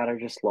 I've kind of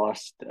just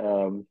lost.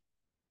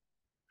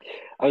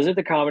 I was at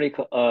the comedy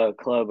club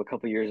a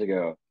couple years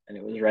ago, and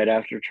it was right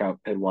after Trump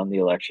had won the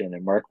election,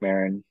 and Mark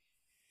Maron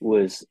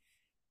was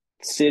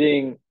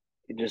sitting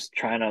just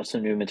trying out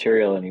some new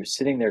material, and he was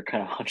sitting there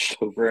kind of hunched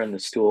over in the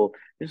stool.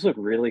 He just looked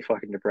really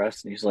fucking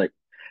depressed, and he's like,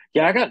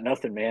 "Yeah, I got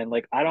nothing, man.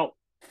 Like, I don't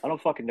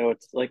fucking know.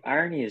 It's like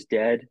irony is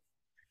dead.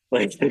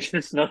 Like, there's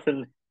just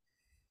nothing."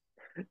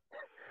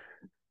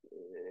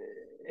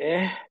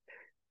 Eh.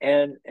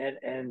 And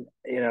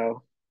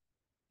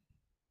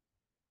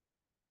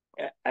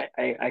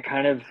I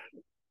kind of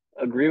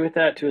agree with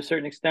that to a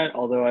certain extent,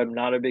 although I'm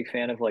not a big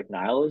fan of like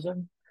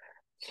nihilism.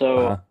 So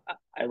Uh-huh.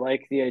 I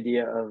like the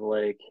idea of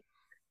like,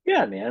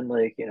 yeah, man,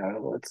 like,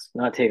 let's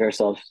not take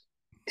ourselves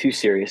too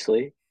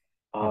seriously.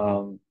 Hmm.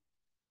 Um,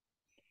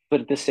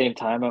 but at the same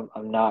time,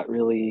 I'm not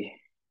really,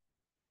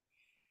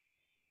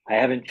 I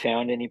haven't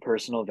found any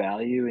personal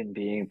value in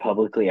being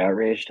publicly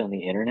outraged on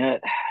the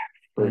internet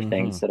for Hmm.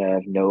 things that I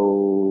have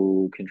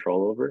no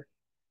control over.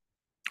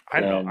 I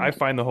don't know. I And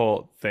find the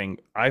whole thing,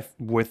 I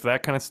with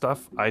that kind of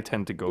stuff, I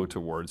tend to go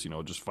towards,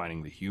 just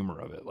finding the humor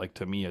of it. Like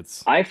to me,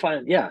 I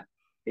find, yeah,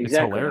 it's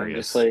exactly. I'm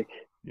just hilarious, like,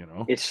 you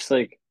know? it's just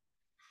like,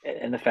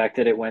 and the fact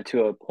that it went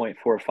to a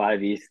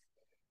 0.45 ETH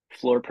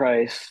floor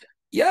price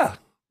Yeah.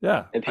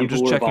 Yeah. and I'm people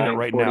just were checking it buying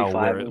right now 45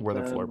 where of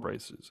the floor them.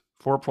 price is.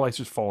 Floor price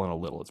has fallen a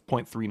little. It's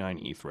 0.39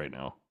 ETH right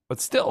now. But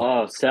still,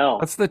 Oh, that's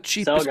sell, the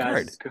sell, cheapest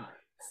guys! card.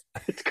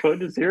 It's going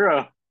to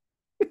zero.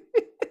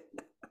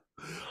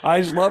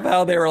 I just love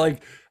how they were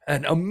like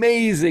an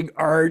amazing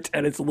art,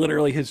 and it's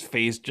literally his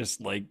face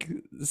just like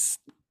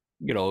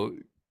you know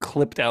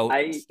clipped out,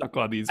 I stuck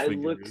on these I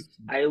looked figures.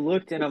 I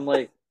looked and I'm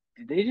like,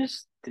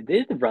 did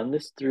they run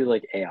this through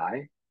like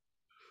AI?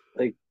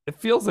 Like It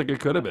feels like it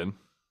could have been.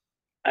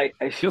 I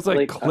Feels like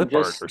like I'm clip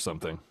art just or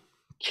something.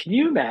 can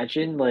you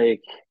imagine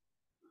like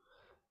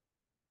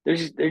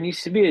there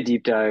needs to be a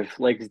deep dive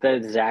like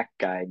that Zach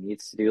guy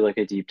needs to do like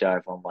a deep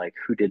dive on like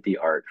who did the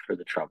art for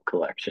the Trump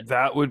collection.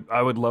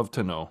 I would love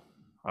to know.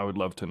 I would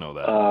love to know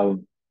that.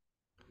 Um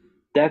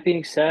that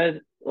being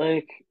said,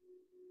 like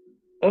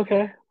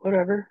okay,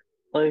 whatever.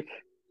 Like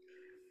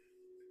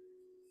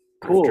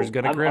Grifter's cool.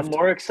 gonna I'm grift.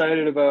 more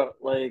excited about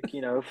like,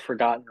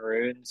 Forgotten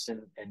Runes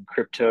and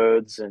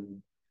Cryptodes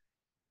and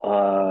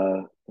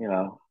you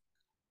know,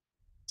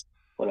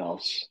 what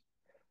else?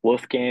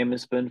 Wolf Game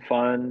has been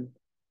fun.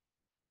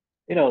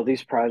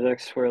 These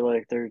projects where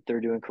like they're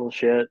doing cool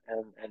shit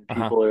and Uh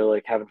huh. people are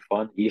like having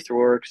fun.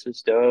 Etherworks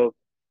is dope.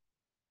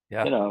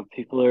 Yeah.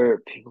 People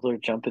are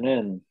jumping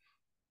in.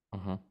 Uh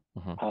huh.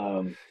 Uh huh.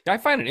 Um, Yeah, I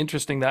find it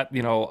interesting that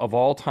of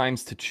all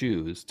times to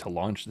choose to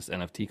launch this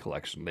NFT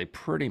collection, they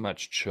pretty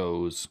much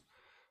chose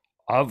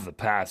of the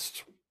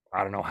past.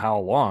 I don't know how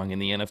long in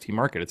the NFT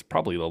market. It's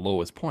probably the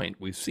lowest point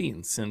we've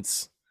seen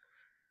since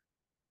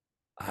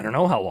I don't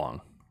know how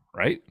long,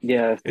 right?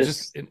 yeah, if It's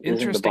just this an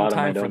isn't the interesting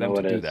bottom, I time for don't know them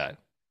to what do is. that,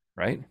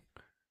 right?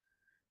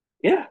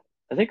 Yeah,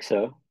 I think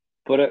so.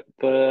 But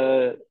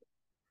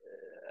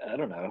I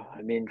don't know.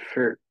 I mean,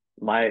 for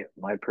my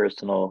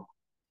personal,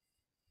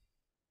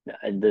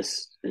 and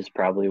this is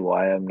probably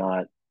why I'm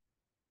not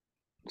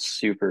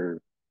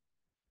super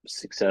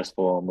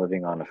successful in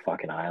living on a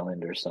fucking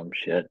island or some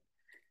shit.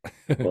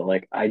 But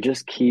like I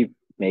just keep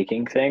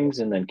making things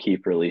and then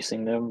keep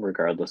releasing them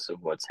regardless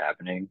of what's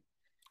happening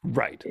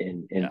Right.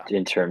 in in Yeah.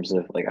 in terms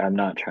of like I'm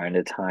not trying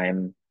to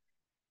time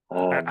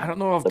I don't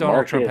know if the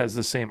Donald Trump market. has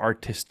the same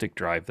artistic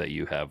drive that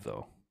you have,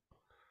 though.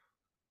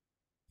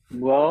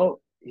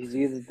 Well, he's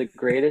either the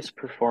greatest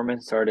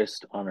performance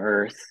artist on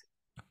earth.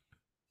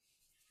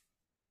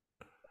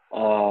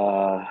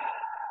 Uh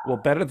Well,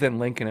 better than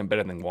Lincoln and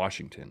better than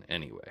Washington,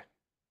 anyway,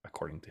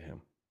 according to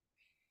him.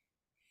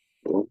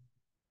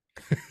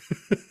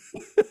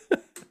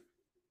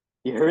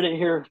 you heard it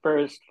here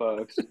first,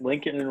 folks.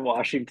 Lincoln and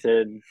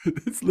Washington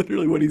That's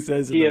literally what he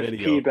says in the PFP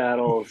video.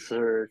 battles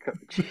or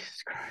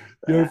Jesus Christ.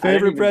 Your I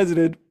didn't favorite even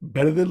president,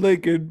 better than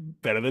Lincoln,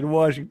 better than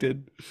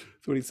Washington.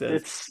 That's what he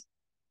says. it's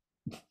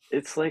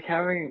it's like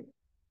having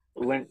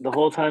when the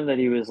whole time that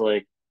he was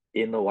like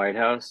in the White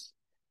House,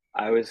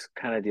 I was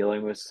kind of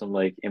dealing with some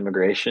like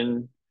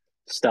immigration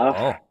stuff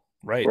Oh,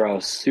 right. where I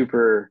was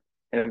super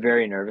and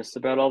very nervous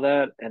about all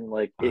that. And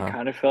like Uh it huh.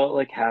 kind of felt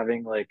like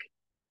having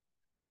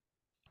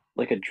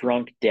like a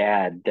drunk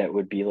dad that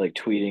would be like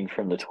tweeting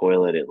from the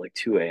toilet at like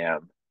 2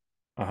 a.m.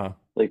 Uh huh.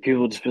 Like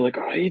people would just be like,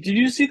 "Oh, hey, did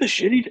you see the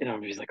shitty?" And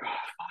I'm just like, "Oh,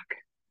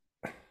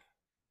 fuck."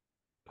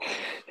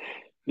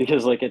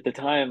 Because like at the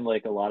time,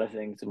 like a lot of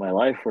things in my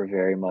life were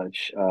very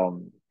much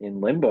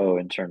in limbo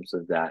in terms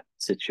of that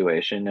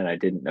situation, and I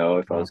didn't know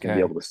if I was going to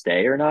be Okay. able to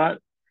stay or not.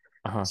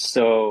 Uh huh.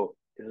 So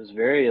it was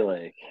very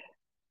like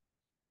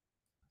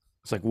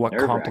It's like what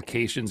nerve wracking.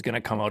 complications going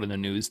to come out in the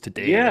news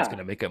today that's going Yeah,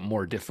 to make it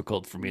more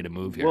difficult for me to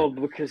move here? well,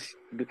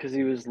 because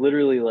he was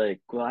literally like,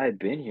 well, I had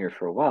been here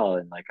for a while,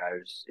 and like I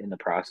was in the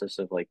process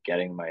of like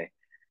getting my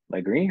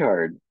green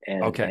card,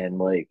 Okay. and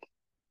like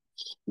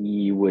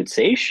he would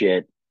say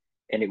shit,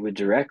 and it would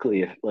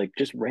directly like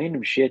just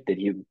random shit that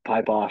he would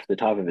pipe off the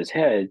top of his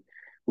head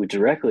would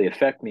directly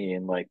affect me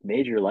in like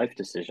major life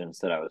decisions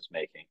that I was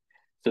making.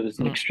 So it was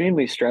an Mm-hmm.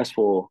 extremely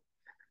stressful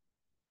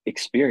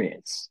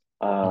experience,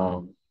 Mm-hmm.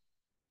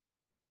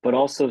 but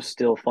also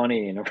still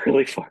funny in a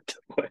really fucked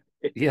up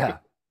way Yeah.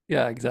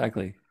 Yeah,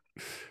 exactly.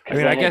 I because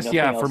mean, I I had guess, nothing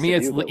yeah, for else to me,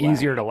 it's do but laugh.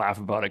 easier to laugh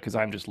about it because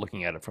I'm just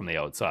looking at it from the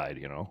outside,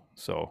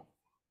 So,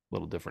 a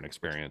little different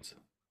experience.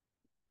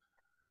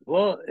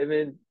 Well, I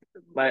mean,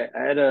 I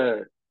had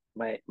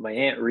my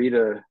aunt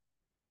Rita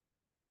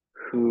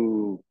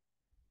who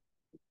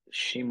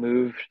she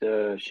moved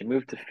to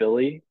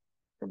Philly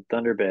from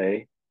Thunder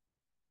Bay,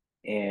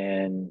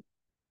 and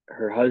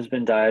her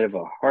husband died of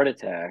a heart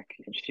attack,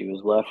 and she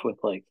was left with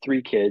like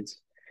three kids.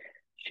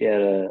 She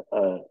had a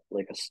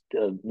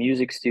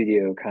music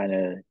studio kind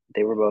of.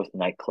 They were both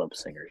nightclub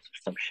singers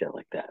or some shit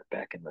like that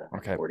back in the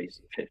Okay. 40s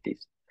and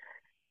 50s.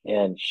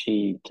 And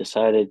she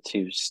decided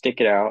to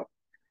stick it out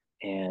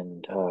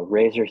and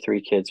raise her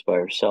three kids by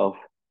herself,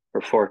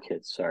 or four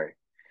kids. Sorry,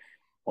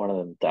 one of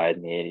them died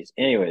in the 80s.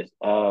 Anyways,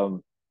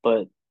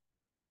 but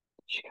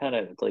she kind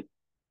of like,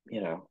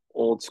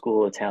 old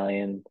school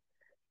Italian,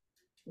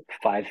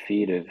 5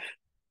 feet of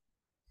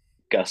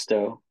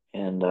gusto.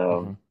 And,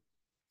 Hmm.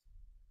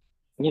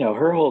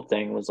 her whole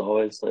thing was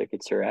always like,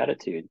 it's her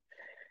attitude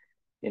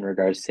in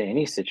regards to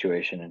any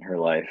situation in her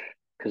life.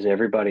 Because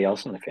everybody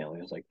else in the family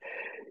was like,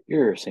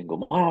 you're a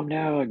single mom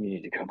now and you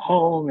need to come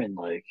home and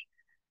like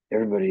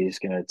everybody's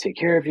gonna take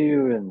care of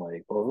you and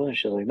like blah, blah, blah.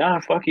 She's like, nah,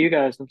 fuck you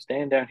guys. I'm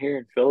staying down here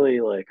in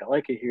Philly. Like I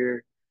like it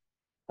here.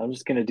 I'm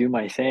just gonna do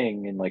my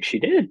thing. And like she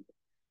did.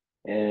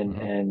 And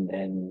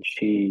Hmm.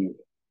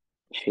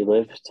 she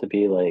lived to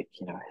be like,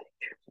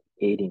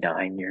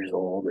 89 years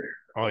old or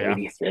Oh yeah.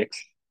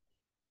 86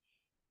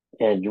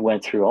 and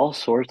went through all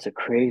sorts of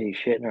crazy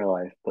shit in her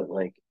life. But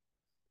like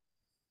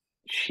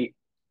she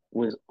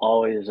was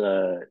always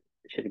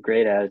she had a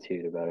great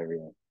attitude about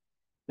everything,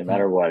 no Hmm.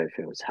 matter what, if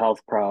it was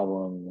health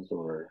problems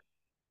or,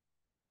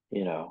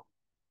 you know,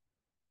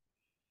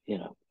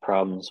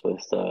 problems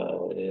with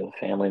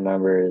family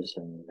members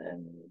and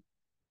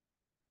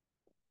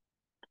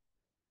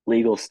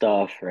legal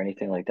stuff or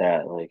anything like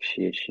that. Like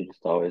she just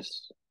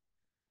always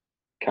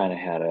kind of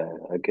had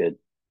a good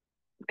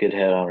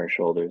head on her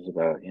shoulders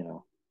about,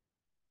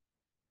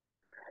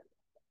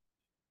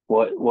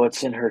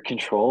 what's in her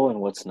control and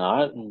what's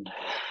not. And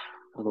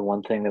the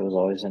one thing that was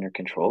always in her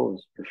control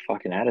was her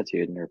fucking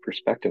attitude and her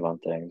perspective on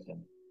things.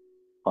 And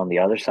on the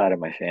other side of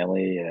my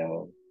family,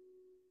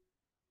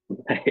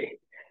 my,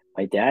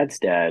 my dad's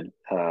dad,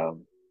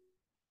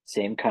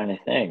 same kind of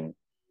thing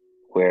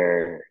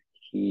where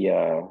he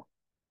uh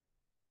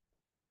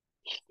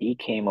he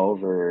came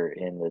over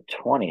in the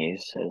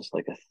 20s as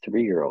like a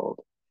 3-year-old.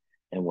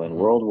 And when Hmm.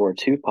 World War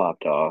II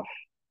popped off,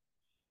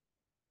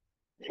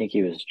 I think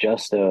he was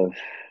just of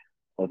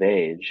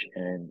age,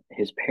 and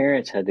his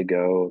parents had to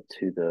go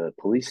to the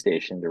police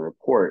station to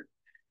report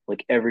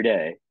like every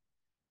day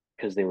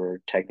because they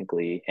were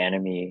technically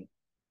enemy,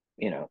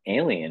 Oh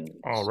aliens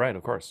right,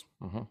 of course.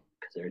 Hmm.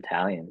 because they're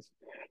Italians.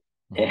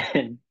 Hmm.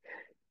 And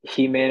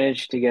he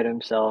managed to get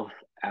himself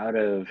out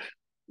of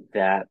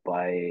that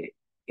by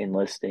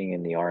enlisting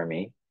in the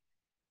army.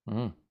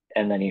 Hmm.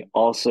 And then he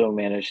also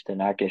managed to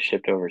not get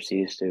shipped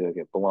overseas to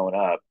get blown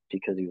up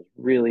because he was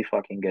really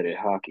fucking good at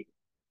hockey.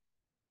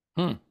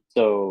 Hmm.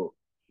 So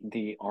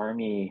the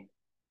army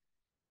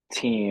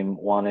team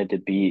wanted to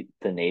beat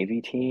the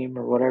Navy team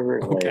or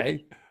whatever. Like,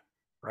 Okay.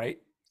 Right.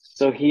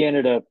 so he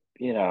ended up,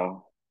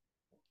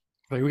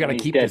 Like we got and to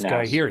he's keep dead this now.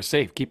 guy here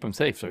safe, keep him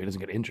safe so he doesn't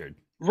get injured.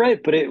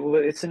 Right, but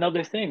it's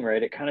another thing,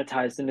 right? It kind of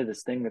ties into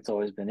this thing that's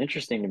always been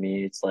interesting to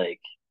me. It's like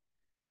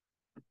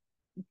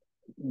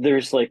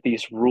there's like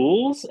these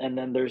rules and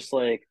then there's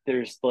like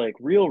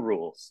real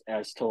rules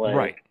as to like,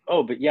 Right.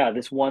 oh, but yeah,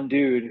 this one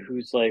dude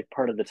who's like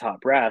part of the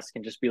top brass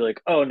can just be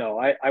like, oh no,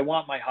 I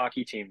want my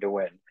hockey team to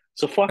win,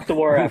 so fuck the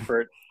war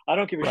effort. I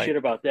don't give a Right. shit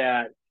about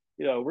that.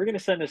 We're gonna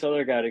send this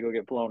other guy to go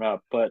get blown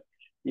up. But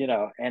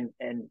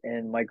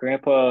and my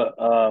grandpa,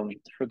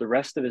 for the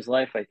rest of his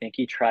life, I think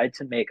he tried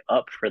to make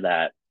up for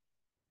that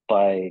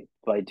by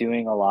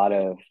doing a lot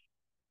of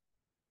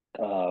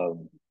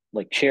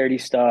like charity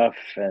stuff.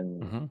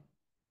 And Hmm.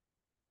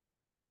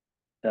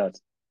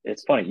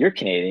 it's funny. You're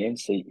Canadian,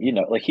 so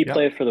like he Yep.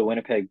 played for the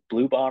Winnipeg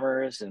Blue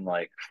Bombers and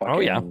like Oh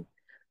yeah. fucking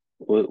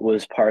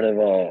was part of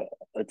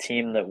a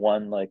team that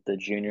won like the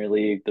Junior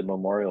League, the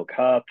Memorial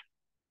Cup.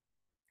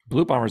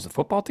 Blue Bombers, the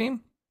football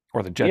team,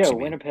 or the Yeah, Jets? You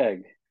mean?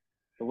 Winnipeg,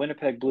 the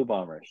Winnipeg Blue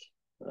Bombers,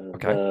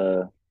 Okay.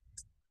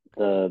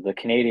 the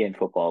Canadian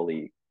Football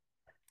League,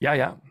 Yeah.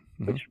 Yeah.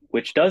 Hmm.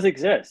 which does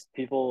exist.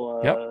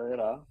 People,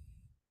 Yep.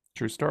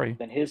 True story.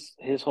 then his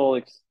whole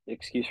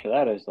excuse for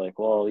that is like,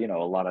 well,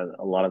 a lot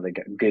of the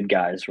good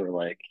guys were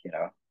like,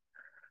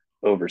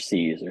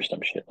 overseas or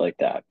some shit like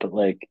that. But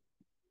like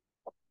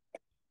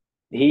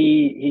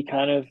he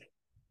kind of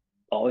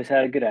always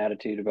had a good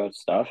attitude about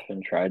stuff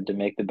and tried to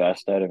make the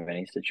best out of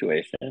any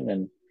situation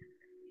and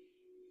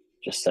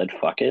just said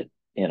fuck it,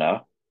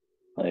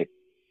 like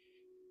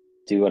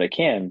do what I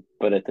can,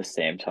 but at the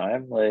same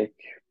time, like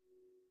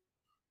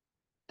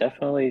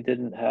definitely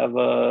didn't have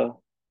a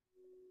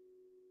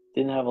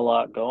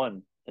lot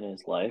going in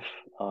his life.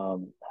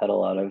 Had a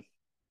lot of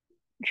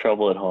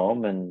trouble at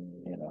home and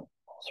all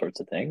sorts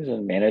of things,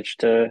 and managed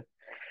to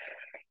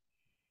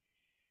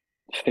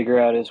figure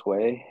out his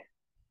way,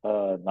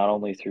 not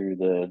only through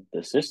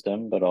the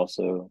system but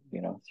also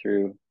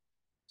through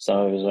some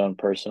of his own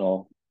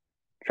personal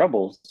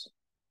troubles.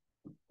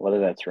 Whether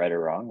that's right or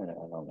wrong, I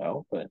don't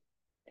know, but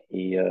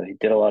he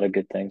did a lot of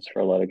good things for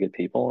a lot of good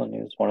people, and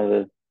he was one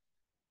of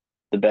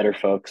the better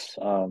folks.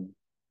 That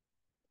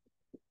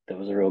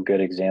was a real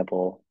good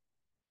example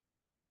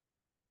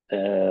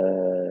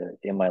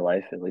in my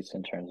life, at least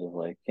in terms of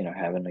like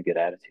having a good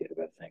attitude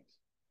about things.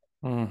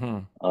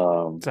 Hmm.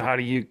 Um, So how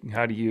do you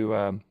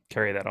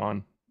carry that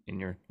on in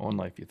your own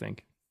life? You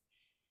think?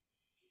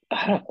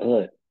 I don't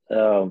really,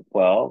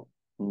 well,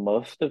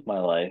 most of my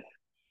life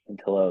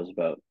until I was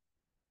about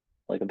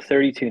like I'm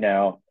 32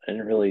 now. I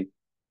didn't really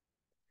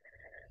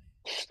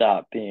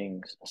stop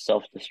being a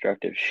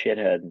self-destructive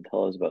shithead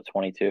until I was about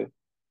 22.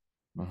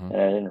 Mm-hmm.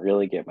 and I didn't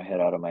really get my head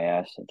out of my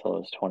ass until I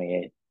was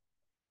 28.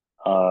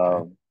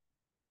 Okay.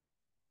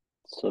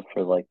 So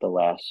for like the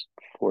last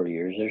 4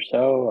 years or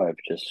so, I've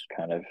just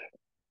kind of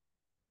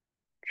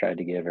tried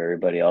to give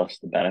everybody else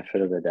the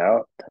benefit of the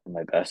doubt, done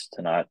my best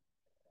to not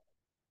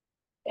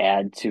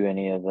add to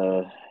any of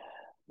the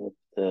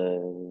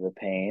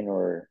pain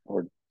or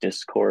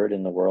discord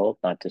in the world,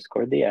 not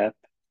Discord the app,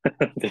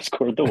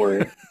 Discord the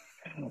word.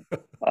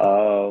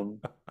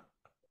 Um,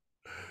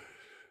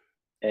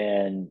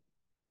 and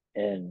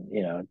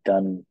you know,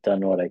 done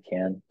what I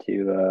can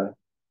to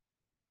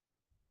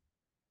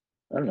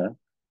I don't know,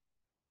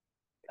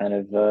 kind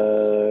of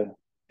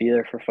be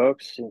there for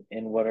folks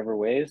in whatever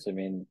ways. I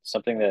mean,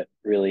 something that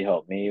really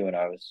helped me when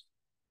I was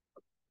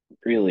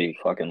really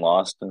fucking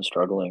lost and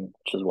struggling,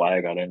 which is why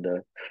I got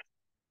into,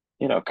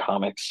 you know,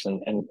 comics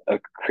and a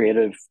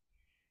creative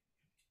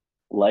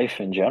life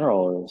in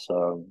general is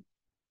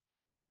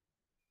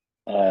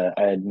I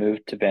had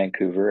moved to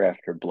Vancouver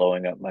after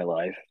blowing up my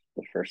life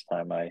the first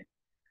time I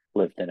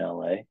lived in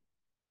LA,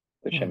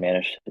 which I Hmm.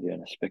 managed to do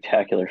in a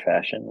spectacular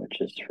fashion, which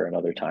is for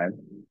another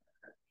time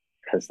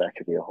because that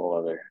could be a whole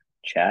other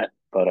chat.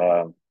 But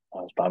I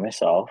was by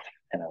myself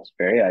and I was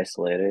very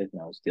isolated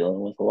and I was dealing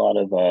with a lot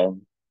of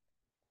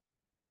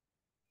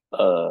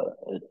uh,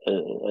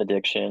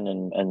 addiction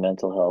and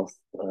mental health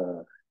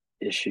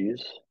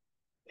issues,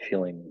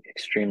 feeling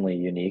extremely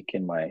unique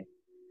in my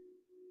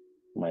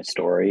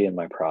story and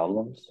my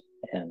problems,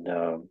 and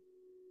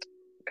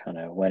kind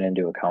of went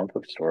into a comic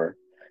book store,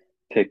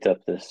 picked up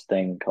this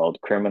thing called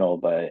Criminal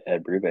by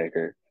Ed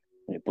Brubaker,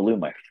 and it blew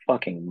my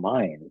fucking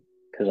mind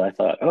because I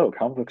thought, oh,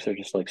 comic books are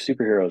just like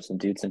superheroes and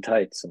dudes in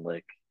tights and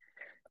like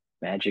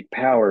magic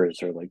powers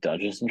or like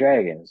Dungeons and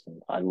Dragons,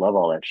 and I love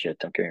all that shit.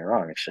 Don't get me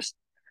wrong, it's just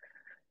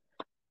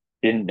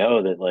didn't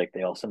know that like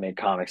they also made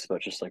comics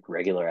about just like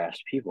regular ass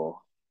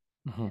people.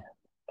 Hmm.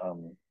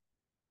 Um,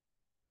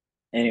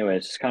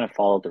 anyways, just kind of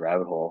followed the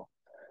rabbit hole.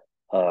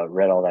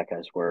 Read all that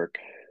guy's work.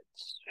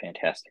 It's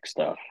fantastic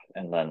stuff,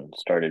 and then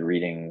started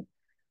reading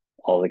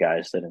all the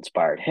guys that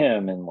inspired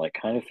him, and like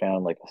kind of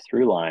found like a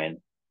through line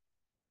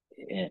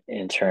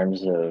in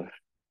terms of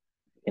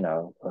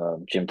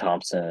Jim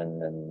Thompson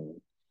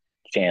and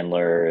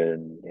Chandler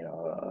and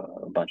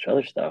a bunch of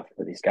other stuff.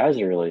 But these guys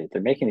are really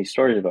they're making these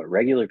stories about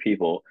regular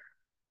people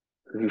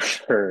who,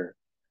 for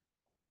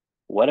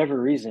whatever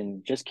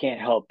reason, just can't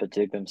help but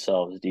dig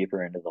themselves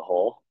deeper into the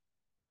hole.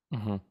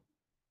 Hmm.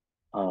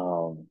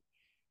 Um,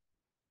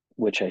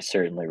 which I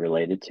certainly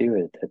related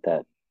to at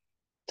that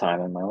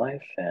time in my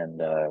life.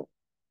 And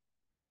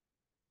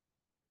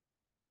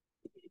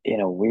in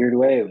a weird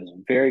way, it was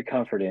very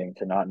comforting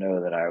to not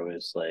know that I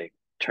was like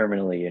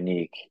terminally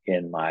unique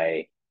in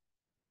my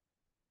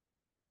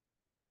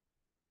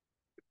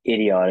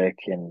idiotic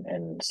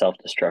and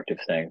self-destructive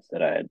things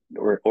that I had,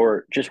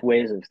 or just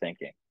ways of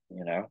thinking,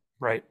 you know?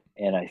 Right.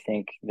 And I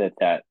think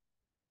that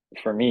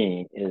for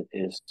me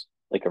is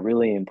like a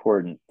really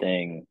important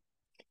thing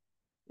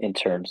in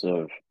terms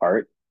of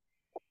art.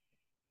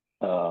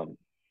 Um,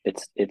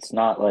 it's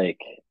not like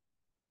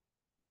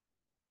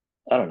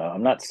I don't know.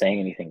 I'm not saying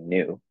anything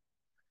new.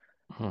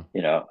 Hmm.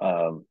 You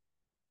know,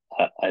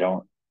 I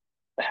don't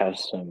have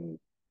some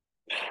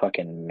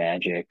fucking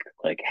magic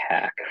like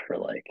hack for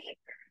like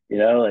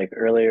like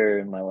earlier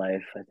in my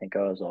life I think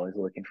I was always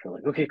looking for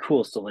like okay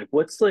cool so like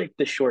what's like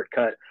the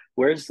shortcut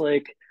where's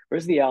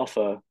the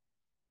alpha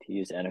to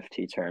use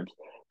NFT terms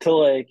to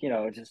like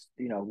just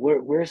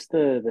where's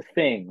the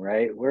thing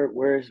right where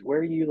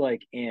are you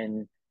like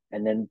in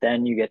and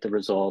then you get the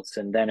results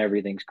and then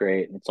everything's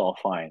great and it's all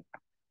fine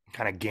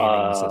Kind of gaming the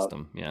uh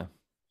system. Yeah.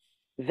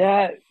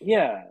 that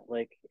yeah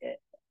like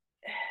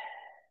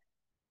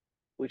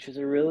which is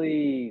a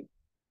really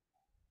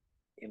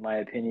in my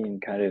opinion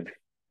kind of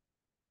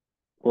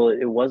well,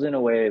 it wasn't a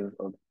way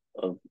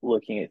of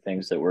looking at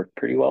things that worked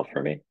pretty well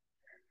for me.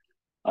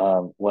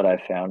 What I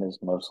found is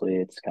mostly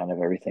it's kind of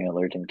everything I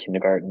learned in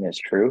kindergarten is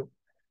true.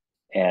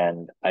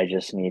 And I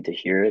just need to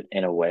hear it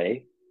in a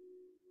way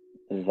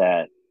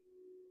that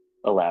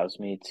allows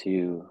me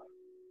to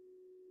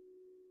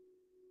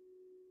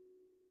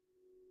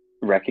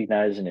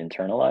recognize and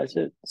internalize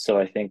it. So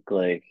I think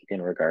like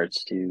in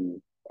regards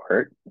to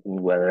art,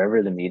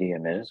 whatever the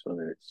medium is,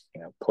 whether it's,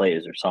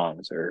 plays or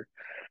songs or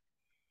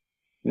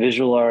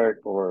visual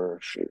art or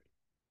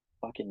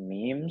fucking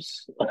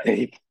memes,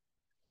 like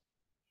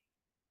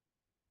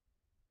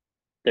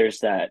there's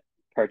that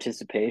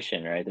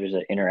participation, right? There's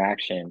an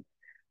interaction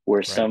where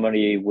Right.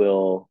 somebody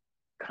will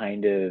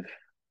kind of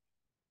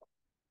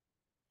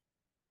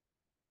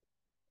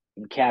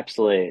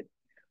encapsulate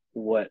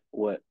what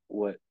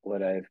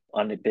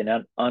I've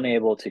been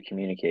unable to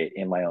communicate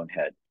in my own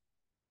head,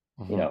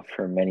 Hmm.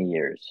 for many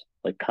years.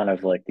 Like kind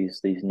of like these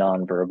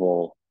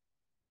nonverbal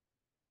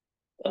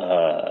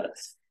uh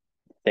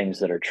things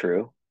that are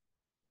true.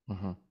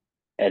 Hmm.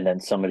 And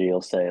then somebody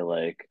will say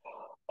like,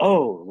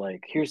 "Oh,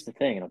 like here's the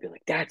thing," and I'll be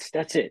like,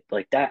 "That's it.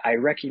 Like that, I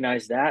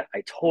recognize that.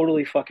 I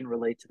totally fucking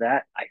relate to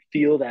that. I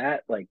feel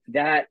that. Like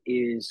that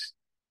is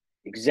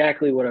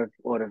exactly what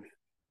I've.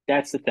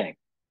 That's the thing,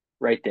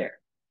 right there,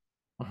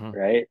 Hmm.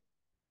 right."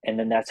 and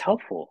then that's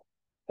helpful,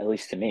 at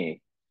least to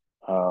me.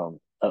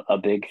 A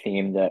big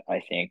theme that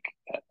I think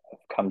I've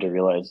come to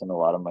realize in a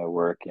lot of my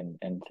work and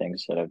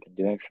things that I've been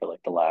doing for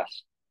like the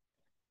last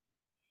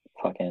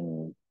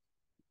fucking,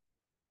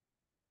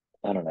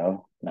 I don't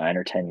know, 9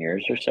 or 10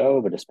 years or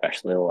so, but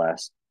especially the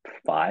last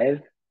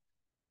five,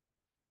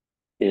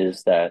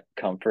 is that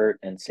comfort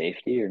and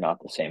safety are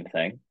not the same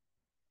thing.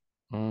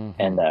 And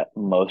Mm-hmm. that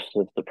most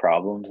of the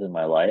problems in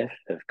my life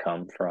have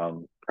come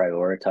from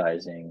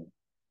prioritizing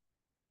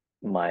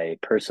my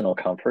personal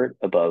comfort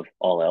above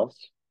all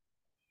else,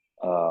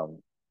 um,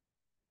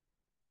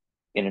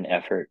 in an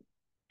effort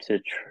to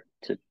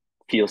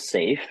feel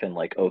safe and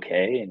like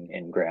okay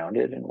and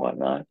grounded and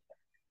whatnot.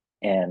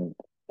 And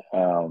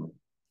um,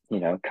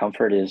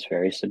 comfort is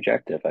very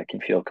subjective. I can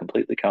feel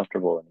completely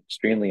comfortable in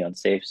extremely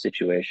unsafe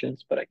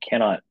situations, but I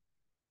cannot,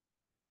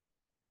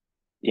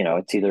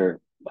 it's either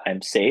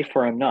I'm safe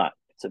or I'm not.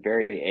 It's a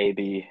very A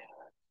B,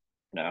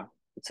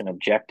 it's an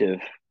objective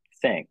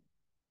thing.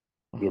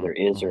 It Mm-hmm. either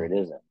is or Mm-hmm. it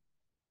isn't.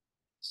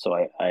 So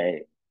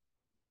I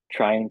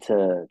trying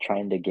to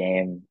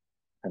game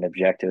an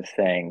objective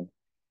thing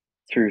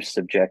through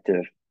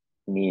subjective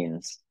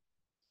means,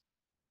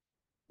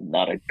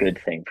 not a good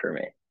thing for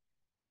me.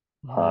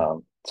 Mm-hmm.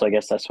 So I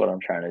guess that's what I'm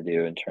trying to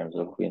do in terms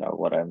of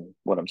what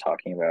I'm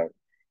talking about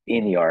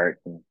in the art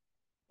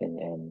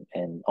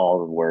and all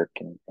the work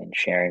and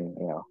sharing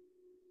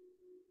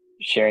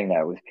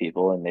that with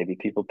people, and maybe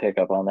people pick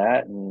up on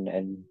that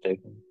and they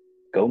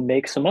go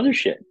make some other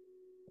shit.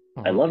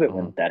 I love it Mm-hmm.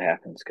 when that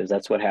happens because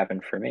that's what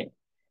happened for me.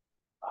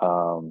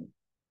 Um,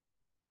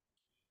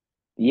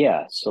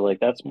 yeah, so like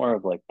that's more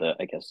of like the,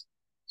 I guess,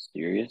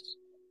 serious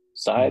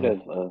side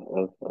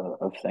Mm-hmm.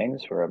 of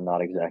things where I'm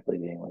not exactly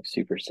being like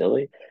super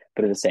silly,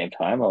 but at the same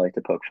time I like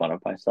to poke fun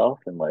of myself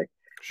and like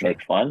make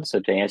Sure. fun. So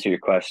to answer your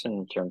question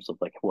in terms of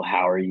like, well,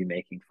 how are you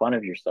making fun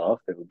of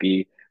yourself? It would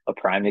be a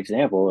prime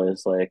example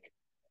is like,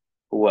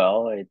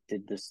 well, I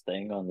did this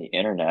thing on the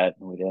internet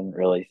and we didn't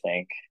really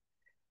think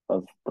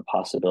of the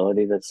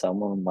possibility that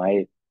someone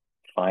might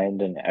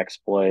find an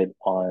exploit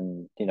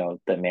on,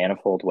 the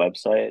Manifold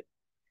website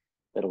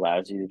that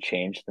allows you to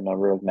change the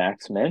number of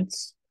max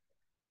mints.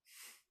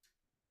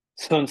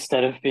 So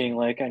instead of being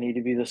like, I need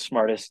to be the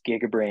smartest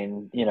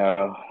gigabrain,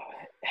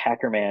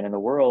 hacker man in the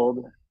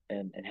world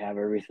and have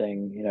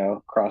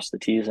everything, cross the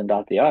T's and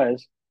dot the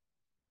I's,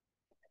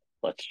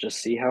 let's just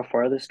see how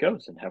far this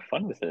goes and have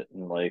fun with it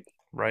and like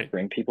Right.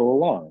 bring people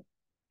along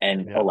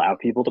and Yeah. allow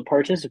people to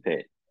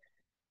participate.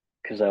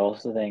 Because I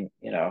also think,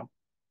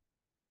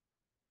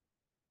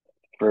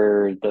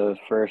 for the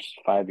first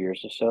 5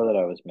 years or so that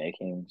I was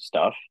making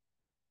stuff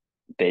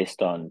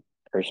based on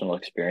personal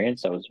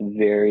experience, I was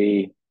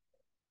very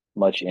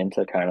much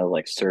into kind of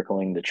like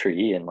circling the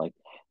tree and like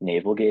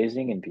navel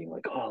gazing and being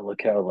like, oh,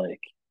 look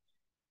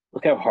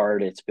how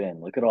hard it's been.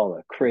 Look at all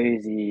the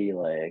crazy,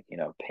 like,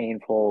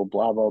 painful,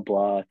 blah, blah,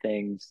 blah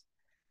things.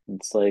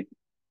 It's like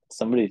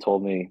somebody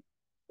told me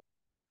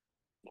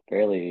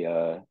fairly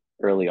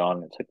early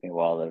on, it took me a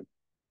while to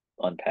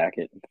unpack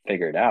it and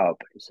figure it out,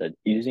 but he said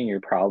using your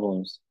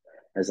problems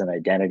as an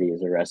identity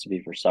is a recipe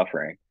for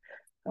suffering.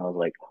 And I was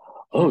like,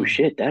 oh Hmm.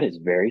 shit, that is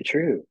very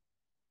true.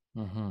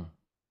 Mm-hmm.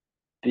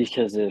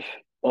 Because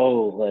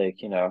oh, like,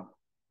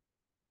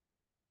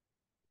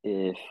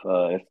 if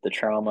the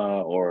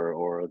trauma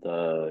or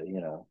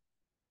the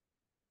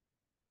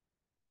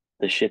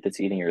the shit that's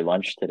eating your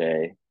lunch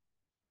today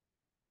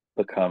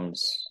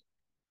becomes,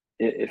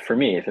 for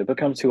me, if it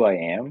becomes who I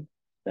am,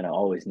 then I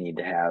always need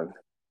to have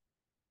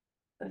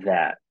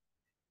that.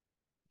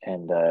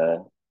 And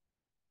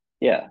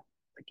yeah,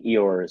 like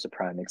Eeyore is a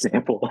prime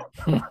example.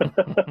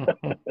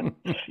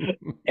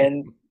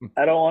 And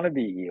I don't want to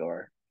be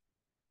Eeyore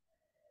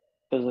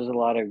because there's a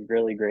lot of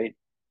really great,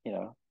 you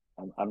know,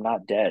 I'm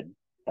not dead.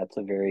 That's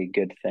a very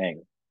good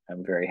thing.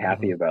 I'm very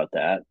happy Mm-hmm. about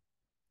that.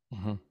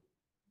 Mm-hmm.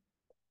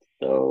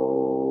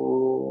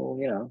 So,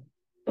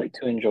 like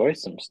to enjoy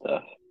some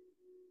stuff.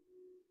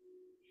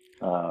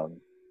 Um,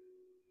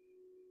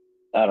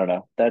 I don't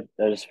know. That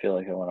I just feel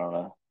like I went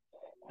on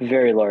a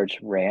very large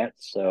rant.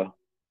 So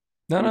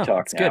No, you no,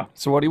 talk it's good. now.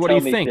 So what do Tell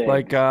you me think?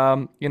 Like,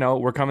 things.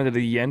 we're coming to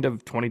the end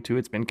of 22.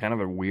 It's been kind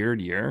of a weird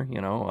year,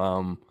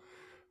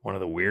 one of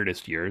the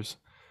weirdest years.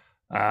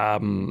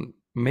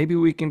 Maybe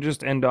we can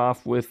just end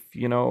off with,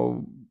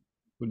 do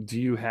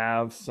you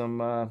have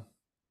some,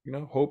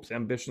 hopes,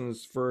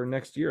 ambitions for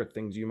next year,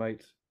 things you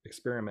might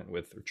experiment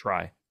with or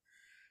try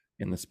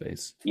in the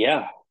space?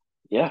 Yeah,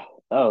 yeah.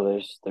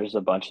 Oh, there's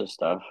a bunch of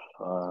stuff.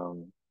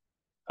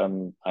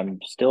 I'm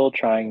still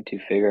trying to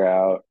figure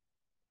out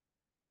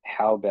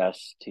how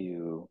best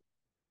to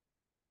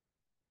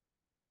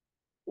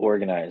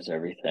organize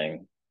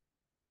everything.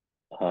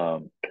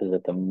 Because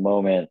at the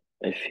moment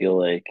I feel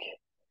like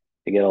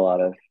I get a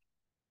lot of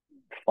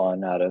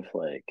fun out of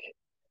like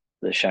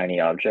the shiny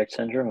object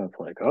syndrome of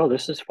like, oh,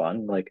 this is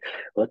fun. Like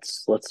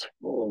let's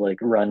like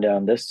run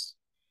down this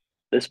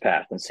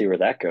path and see where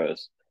that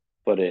goes.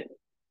 But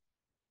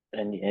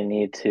I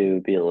need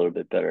to be a little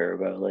bit better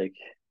about like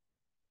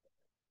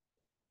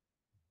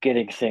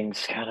getting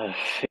things kind of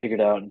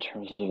figured out in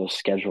terms of a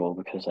schedule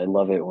because I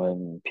love it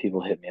when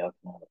people hit me up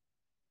and like,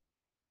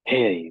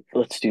 hey,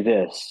 let's do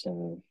this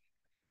and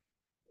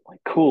like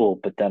cool,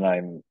 but then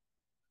I'm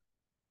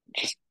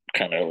just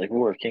kind of like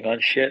working on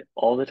shit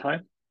all the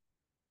time.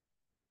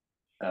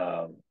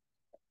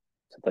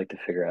 So I'd like to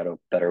figure out a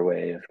better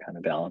way of kind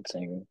of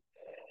balancing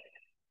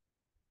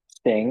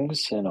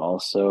things and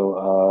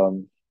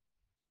also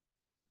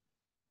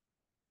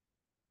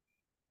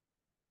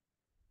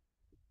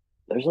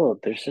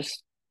there's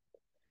just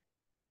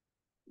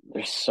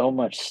there's so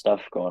much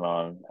stuff going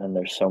on and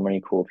there's so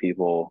many cool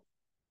people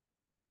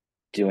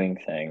doing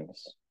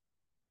things.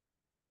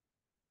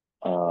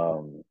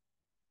 Um,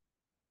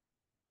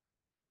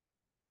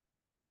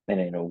 and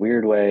in a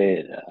weird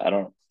way, I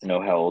don't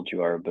know how old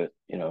you are, but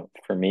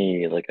for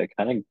me, like I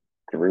kind of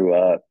grew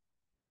up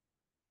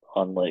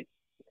on like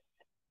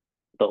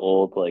the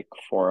old like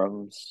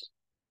forums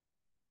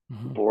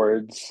Hmm.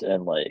 boards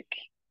and like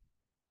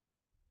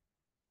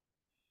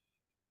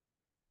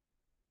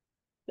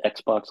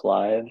Xbox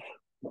Live.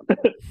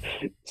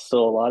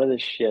 So a lot of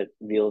this shit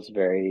feels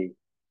very,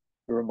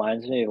 it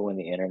reminds me of when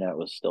the internet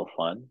was still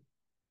fun.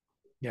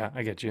 Yeah,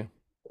 I get you.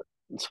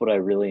 It's what I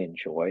really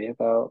enjoy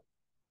about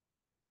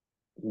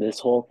this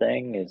whole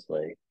thing is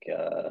like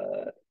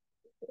a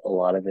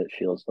lot of it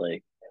feels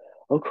like,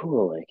 oh,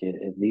 cool. Like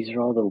these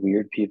are all the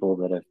weird people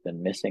that have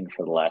been missing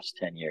for the last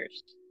 10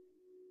 years.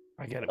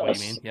 I get it. What you Us,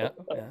 mean? Yeah,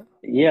 yeah.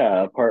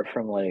 yeah, apart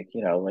from like,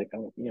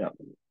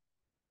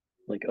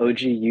 like OG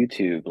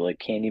YouTube, like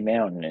Candy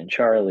Mountain and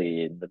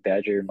Charlie and the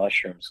Badger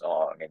Mushroom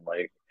song and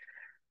like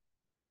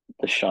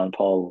the Sean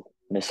Paul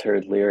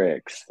misheard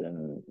lyrics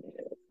and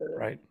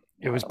Right.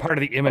 It was part of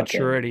the fucking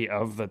immaturity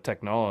of the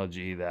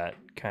technology that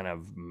kind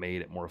of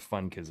made it more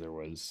fun because there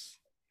was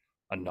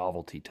a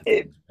novelty to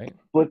it. things, right?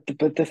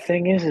 But the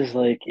thing is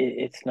like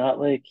it's not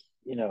like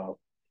you know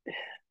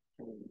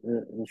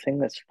the thing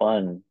that's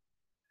fun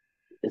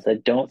is I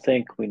don't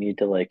think we need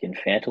to like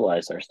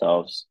infantilize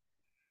ourselves.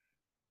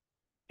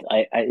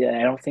 I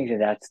don't think that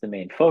that's the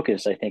main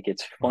focus. I think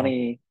it's Uh-huh.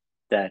 funny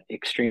that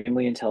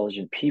extremely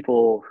intelligent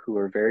people who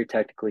are very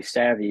technically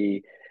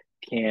savvy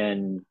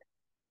can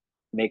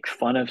make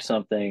fun of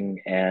something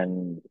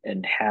and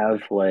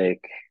have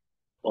like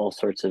all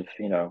sorts of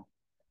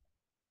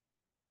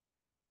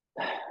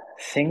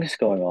things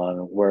going on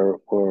where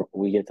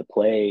we get to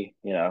play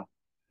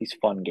these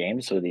fun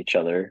games with each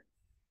other.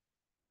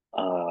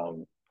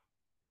 Um,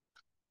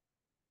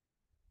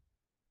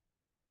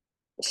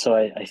 so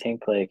I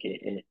think like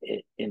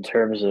in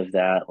terms of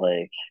that,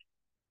 like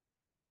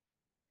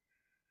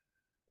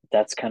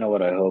that's kind of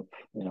what I hope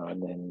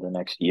in the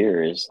next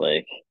year is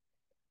like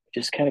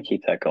just kind of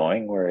keep that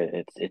going where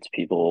it's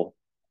people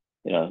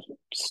you know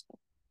s-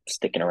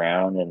 sticking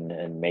around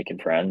and making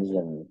friends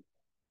and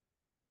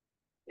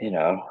you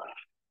know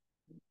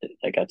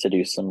I got to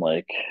do some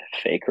like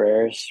fake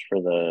rares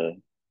for the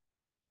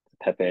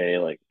Pepe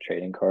like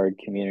trading card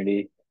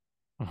community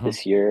Uh-huh.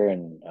 this year,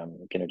 and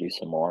I'm gonna do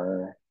some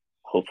more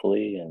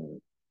hopefully.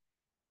 And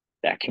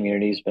that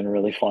community's been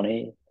really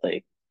funny.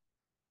 Like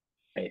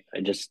I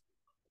just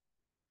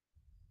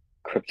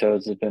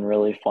cryptos have been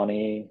really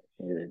funny,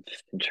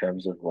 just in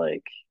terms of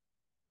like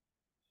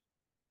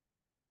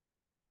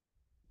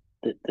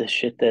the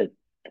shit that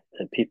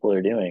people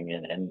are doing,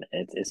 and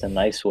it's a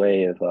nice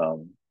way of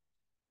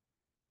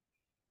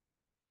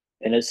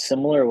in a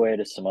similar way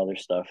to some other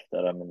stuff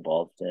that I'm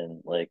involved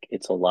in. Like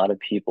it's a lot of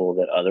people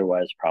that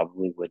otherwise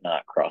probably would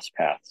not cross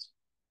paths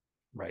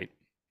Right.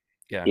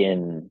 Yeah.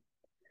 in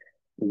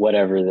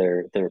whatever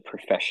their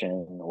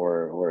profession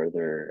or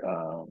their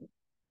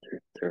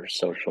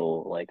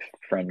social like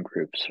friend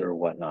groups or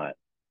whatnot.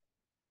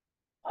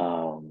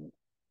 Um,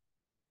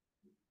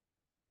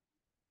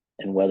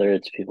 and whether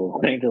it's people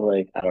wanting to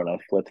like I don't know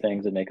flip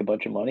things and make a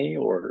bunch of money,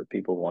 or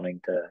people wanting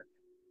to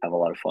have a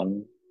lot of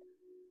fun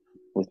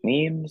with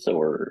memes,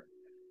 or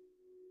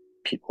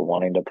people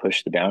wanting to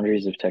push the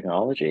boundaries of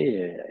technology.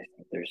 I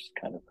think there's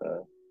kind of a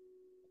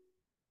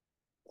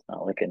it's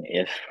not like an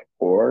if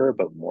or,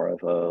 but more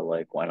of a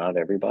like why not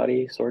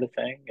everybody sort of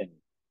thing. And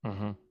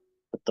Uh-huh.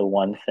 but the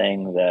one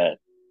thing that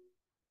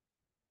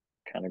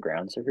kind of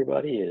grounds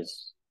everybody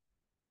is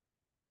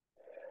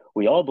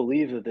we all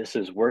believe that this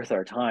is worth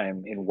our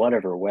time in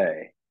whatever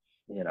way,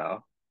 you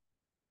know,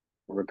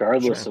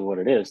 regardless Sure. of what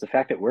it is. The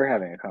fact that we're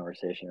having a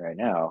conversation right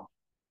now,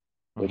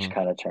 which Uh-huh.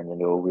 kind of turned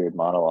into a weird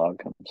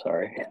monologue. I'm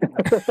sorry.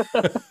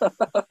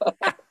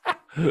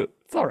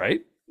 It's all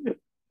right.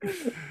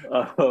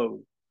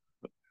 um,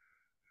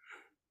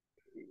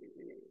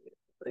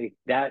 like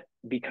that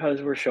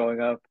because we're showing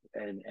up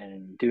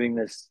and doing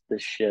this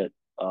shit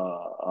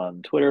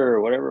on Twitter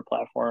or whatever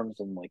platforms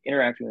and like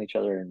interacting with each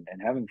other and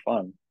having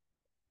fun.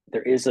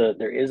 There is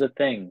a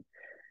thing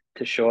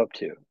to show up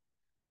to,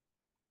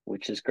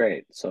 which is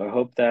great. So I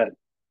hope that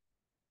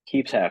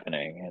keeps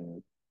happening,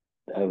 and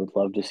I would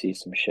love to see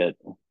some shit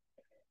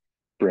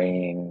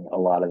bringing a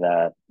lot of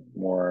that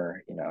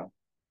more,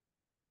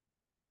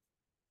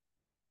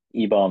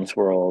 E-bombs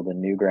world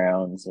and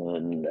Newgrounds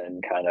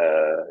and kind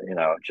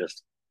of,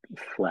 just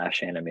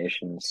flash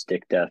animation,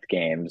 stick death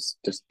games,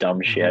 just dumb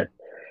Hmm. shit.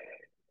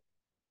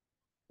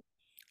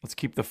 Let's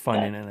keep the fun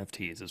That in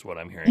NFTs is what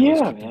I'm hearing. Let's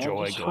yeah, keep the man,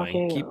 joy just going.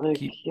 fucking Keep like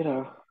keep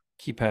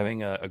keep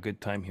having a good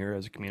time here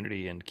as a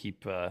community, and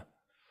keep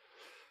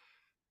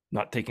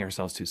not taking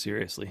ourselves too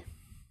seriously.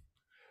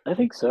 I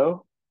think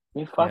so. I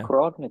mean, Yeah. fuck,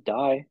 we're all gonna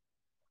die.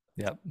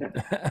 Yep.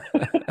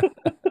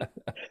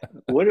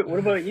 What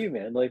about you,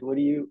 man? Like, what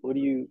do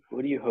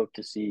you hope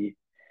to see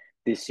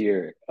this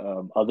year?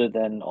 Other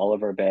than all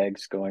of our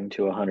bags going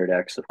to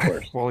 100x, of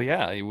course. Well,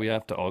 yeah, we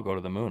have to all go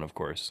to the moon, of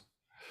course.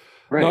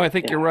 No, Right. I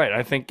think Yeah. you're right.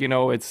 I think,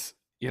 it's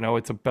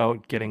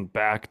about getting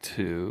back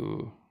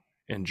to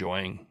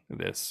enjoying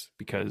this,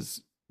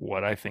 because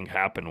what I think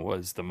happened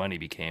was the money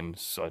became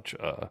such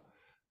a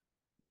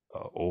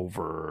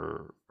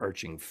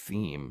overarching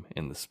theme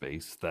in the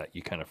space that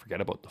you kind of forget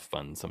about the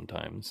fun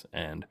sometimes.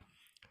 And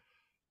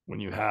when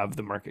you have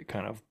the market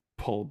kind of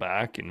pull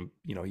back, and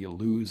you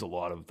lose a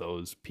lot of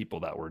those people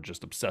that were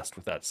just obsessed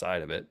with that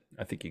side of it,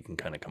 I think you can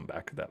kind of come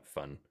back to that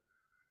fun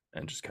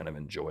and just kind of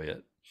enjoy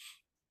it.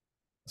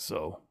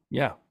 So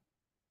yeah,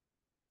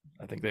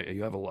 I think that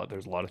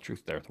there's a lot of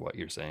truth there to what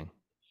you're saying.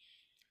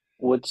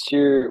 What's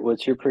your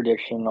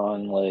prediction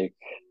on like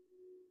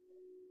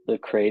the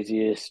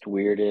craziest,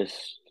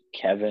 weirdest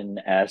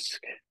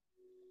Kevin-esque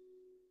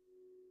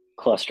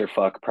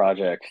clusterfuck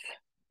project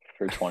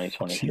for Jeez,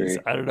 2023?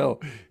 I don't know.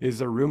 Is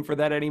there room for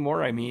that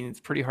anymore? I mean, it's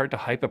pretty hard to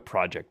hype a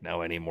project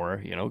now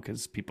anymore,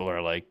 because people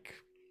are like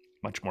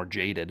much more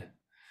jaded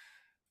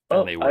than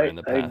Oh, they were I in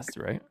the I past,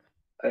 right?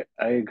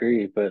 I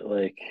agree, but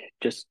like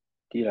just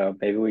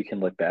maybe we can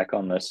look back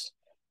on this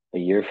a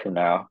year from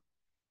now,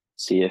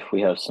 see if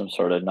we have some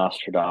sort of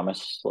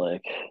Nostradamus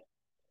like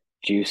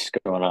juice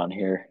going on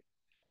here.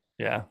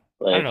 Yeah.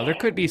 I don't Like know. There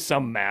could be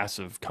some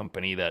massive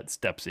company that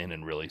steps in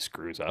and really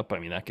screws up. I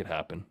mean, that could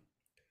happen.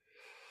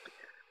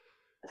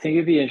 I think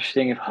it'd be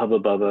interesting if Hubba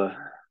Bubba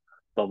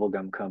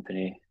Bubblegum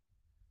Company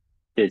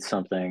did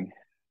something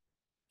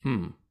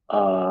Hmm.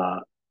 uh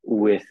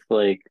with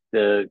like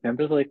the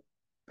remember like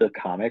the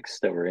comics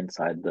that were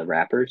inside the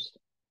wrappers,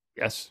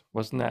 Yes.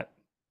 Was that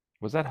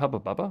Hubba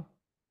Bubba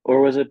or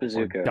was it or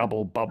Bazooka?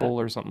 Double Uh, Bubble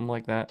or something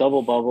like that?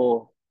 Double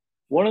Bubble,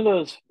 one of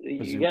those you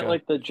get Bazooka.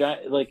 like the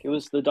giant, like it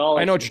was the I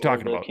dollar know what you're store or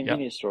talking the about. Yep.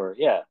 convenience store.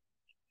 Yeah.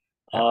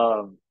 Yep.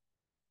 um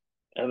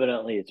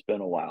Evidently it's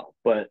been a while,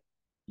 but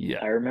Yeah.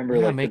 I remember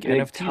Yeah. like the Make big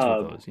NFTs with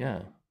tub those.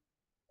 Yeah.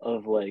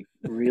 of like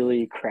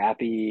really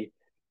crappy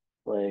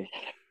like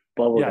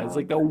bubble Yeah. It's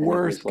like gum, the and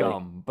worst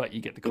gum, but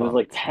you get the it was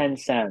like comics. Yeah. 10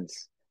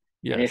 cents.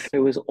 And if Yes. it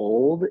was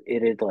old,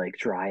 it had like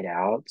dried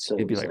out. So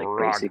It'd it be was like like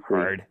rock basically,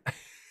 hard.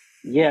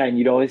 yeah. And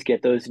you'd always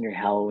get those in your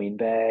Halloween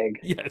bag.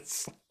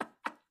 Yes.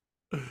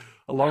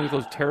 Along with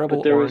those But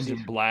terrible there was orange these,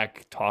 and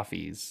black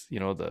toffees,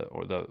 what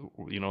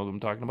I'm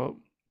talking about?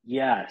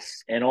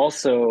 yes. And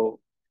also,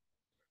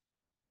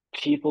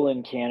 people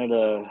in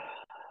Canada,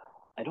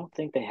 I don't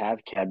think they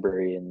have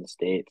Cadbury in the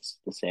States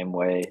the same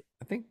way.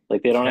 I think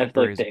Like they don't have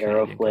Cadbury like is a the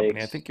Canadian company. I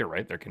Aeroflakes, think you're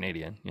right. They're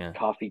Canadian. Yeah.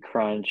 Coffee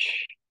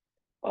Crunch,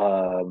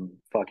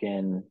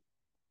 fucking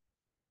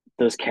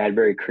those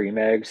Cadbury cream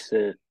eggs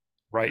that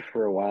Right.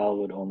 for a while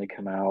would only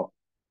come out.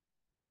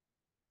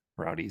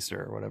 Around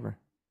Easter or whatever.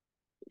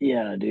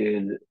 Yeah,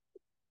 dude.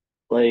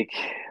 Like,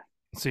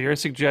 So you're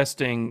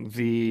suggesting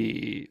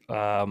the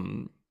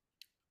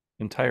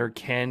entire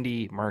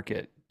candy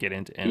market get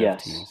into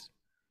yes. NFTs.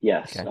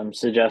 Yes, Okay. I'm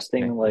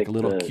suggesting Okay. Like a like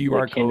little the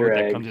QR Kinder code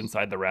that comes eggs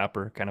inside the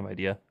wrapper kind of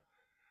idea.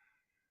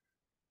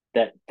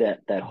 that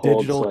holds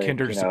Digital like,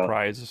 Kinder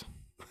Surprise.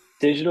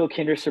 digital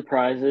Kinder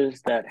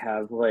Surprises that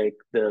have like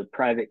the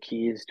private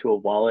keys to a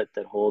wallet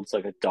that holds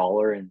like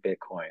 $1 in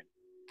Bitcoin.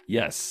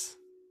 Yes.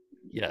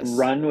 Yes.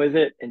 Run with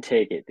it and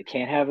take it. They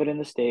can't have it in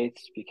the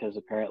States because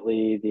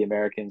apparently the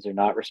Americans are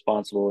not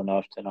responsible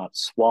enough to not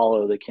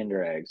swallow the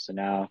Kinder eggs. So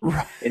now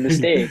Right. in the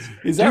States,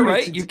 Is that dude,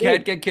 right? it's You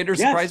can't good. get Kinder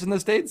Surprise Yes, in the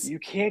States? you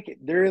can't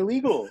get, they're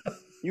illegal.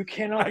 You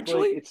cannot like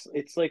Actually?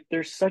 it's like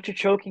there's such a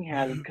choking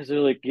hazard because they're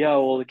like, yeah,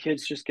 well the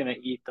kid's just gonna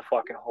eat the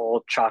fucking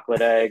whole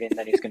chocolate egg and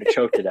then he's gonna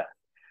choke to death.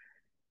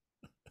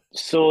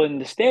 So in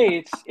the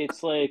States,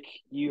 it's like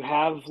you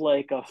have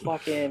like a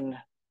fucking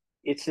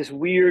it's this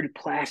weird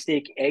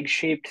plastic egg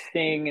shaped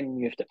thing and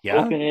you have to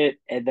Yeah. open it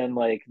and then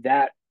like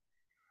that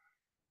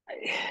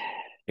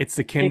It's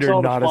the takes Kinder,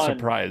 all the not a fun.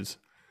 surprise.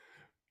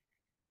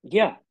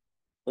 Yeah.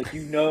 Like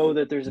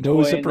that there's a No toy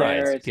in there,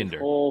 surprise, it's this Kinder.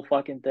 whole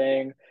fucking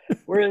thing.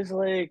 Whereas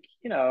like,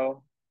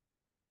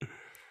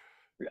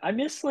 I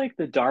miss like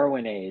the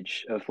Darwin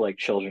age of like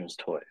children's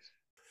toys.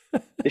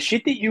 The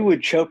shit that you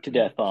would choke to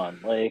death on,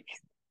 like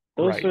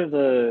those Right. are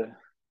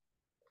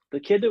the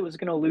kid that was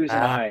gonna lose an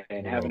eye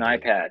and have an eye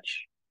Absolutely.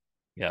 patch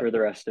for Yep. the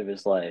rest of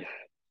his life.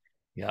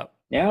 Yep.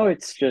 Now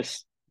it's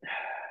just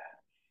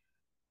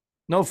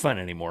No fun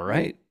anymore,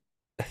 like,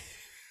 right?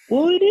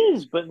 well, it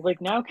is, but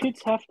like now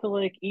kids have to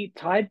like eat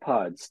Tide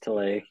Pods to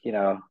like,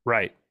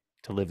 Right.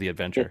 To live the get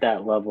adventure.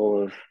 that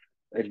level of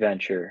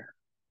adventure.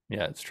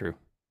 Yeah, it's true.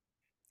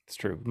 It's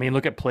true. I mean,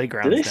 look at Do they?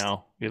 playgrounds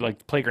now.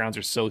 Playgrounds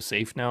are so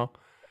safe now.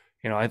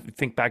 You know, I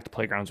think back to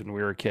playgrounds when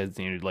we were kids,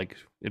 and you'd like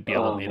it'd be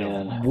all Oh made of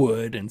man,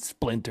 wood and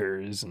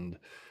splinters, and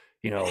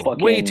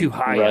way too fucking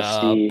high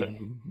up,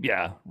 and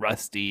yeah,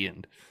 rusty,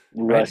 and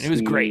right, and it was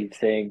rusty great.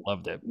 thing,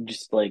 Loved it.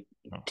 just like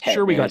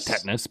Sure, we got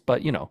tetanus, tetanus,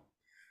 but you know.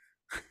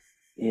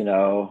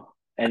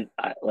 And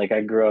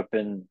I grew up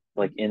in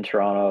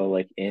Toronto,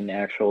 like in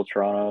actual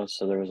Toronto,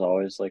 so there was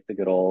always like the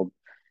good old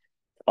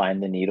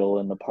find the needle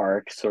in the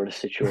park sort of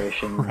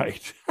situation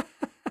right.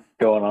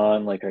 going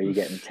on. Like, are you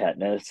getting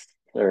tetanus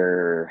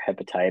or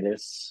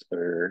hepatitis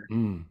or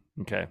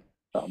Okay.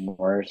 something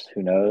worse?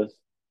 Who knows?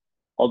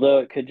 Although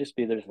it could just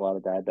be there's a lot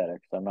of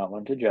diabetics. I'm not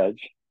one to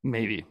judge,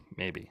 Maybe.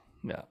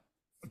 Yeah.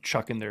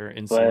 Chucking their but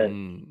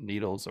insulin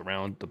needles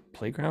around the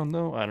playground,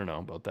 though. I don't know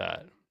about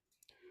that.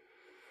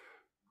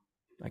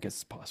 I guess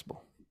it's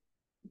possible.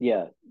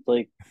 yeah,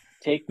 like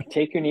take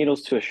your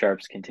needles to a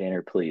sharps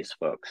container, please,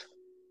 folks.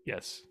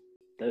 Yes.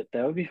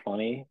 That would be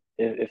funny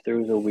if there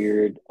was a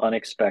weird,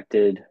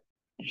 unexpected,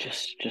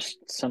 just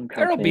some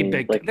company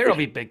like There'll if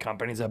be big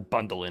companies that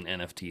bundle in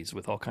NFTs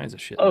with all kinds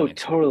of shit and oh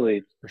mix it totally.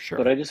 for But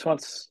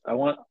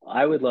sure.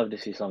 I would love to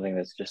see something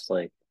that's just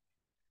like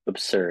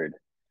absurd,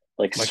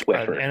 like Like an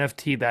Swiffer.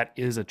 NFT that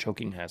is a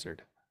choking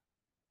hazard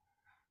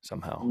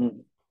somehow.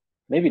 Mm,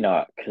 maybe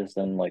not, because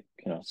then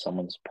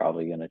someone's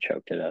probably gonna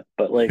choke to death.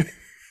 But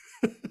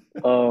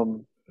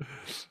um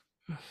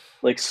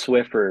like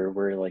Swiffer,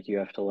 where like you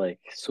have to like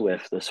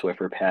Swift the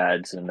Swiffer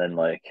pads, and then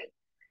like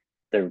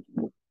they're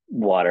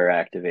water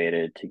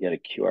activated to get a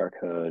QR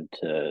code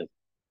to.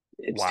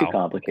 It's too Wow. Okay.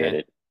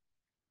 complicated.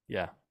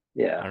 Yeah. I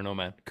Yeah, don't know,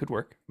 man. Could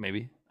work.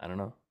 Maybe. I don't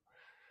know.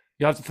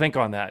 You have to think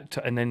on that.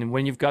 And then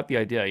when you've got the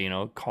idea,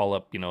 call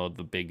up,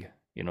 the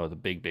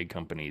big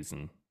companies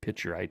and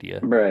pitch your idea.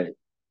 right.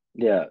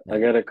 Yeah, Yeah. I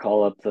gotta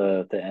call up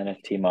the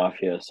NFT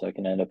mafia so I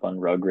can end up on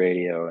Rug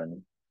Radio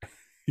and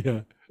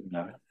Yeah. you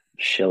know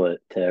shill it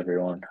to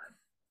everyone.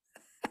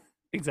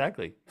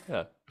 Exactly.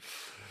 Yeah.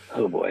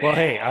 Oh boy. Well,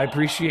 hey, I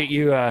appreciate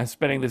you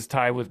spending this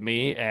time with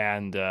me,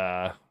 and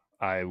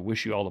I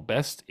wish you all the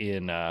best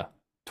in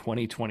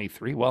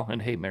 2023. Well,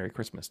 and hey, Merry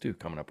Christmas too,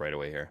 coming up right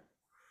away here.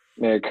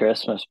 Merry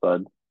Christmas,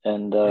 bud. Yeah,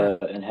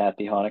 And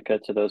happy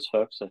Hanukkah to those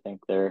folks. I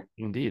think they're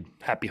indeed.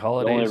 Happy the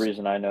only holidays.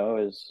 reason I know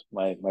is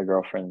my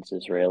girlfriend's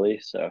Israeli,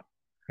 so I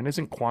And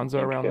isn't Kwanzaa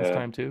think around this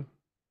time too?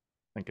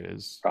 I think it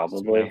is soon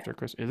probably after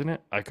Christmas, isn't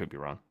it? I could be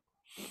wrong.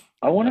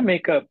 I want to Yeah.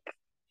 make up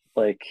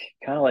like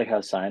kind of like how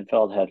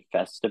Seinfeld had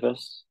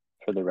Festivus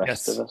for the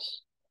rest of Yes.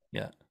 us.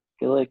 Yeah. I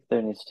feel like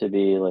there needs to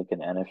be like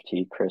an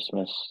NFT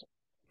Christmas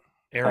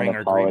kind Airing of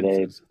our holiday,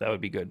 grievances. That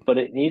would be good. but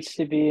it needs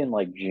to be in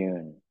like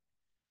June,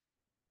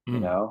 you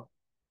Mm. know?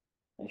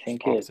 I Just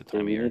think opposite time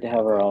of we year need to kind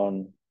have of our thing.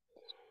 own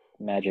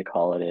magic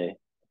holiday.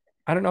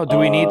 I don't know. Do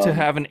we need to Um,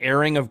 have an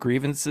airing of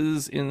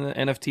grievances in the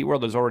NFT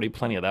world? There's already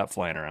plenty of that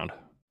flying around.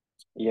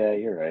 yeah,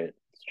 you're right.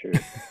 It's true.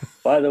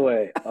 By the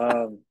way,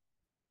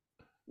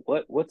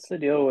 what's the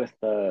deal with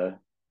the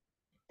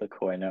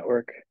Koi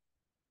network?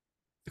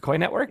 The Koi Give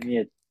Network? me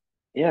a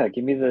yeah,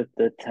 give me the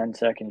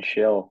 10-second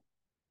shill.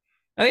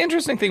 And the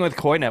interesting thing with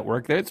Koi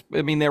Network,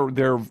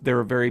 they're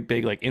a very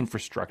big like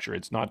infrastructure.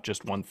 It's not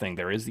just one thing.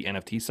 There is the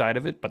NFT side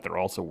of it, but they're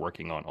also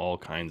working on all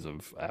kinds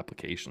of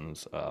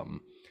applications.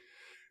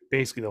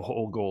 Basically, the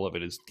whole goal of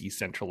it is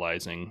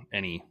decentralizing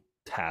any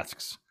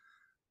tasks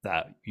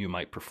that you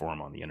might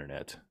perform on the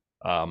internet.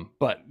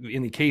 But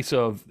in the case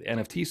of the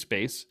NFT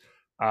space,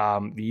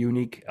 the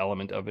unique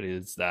element of it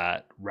is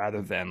that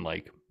rather than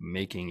like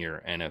making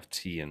your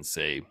NFT and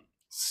say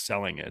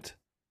selling it,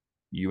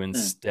 you Hmm.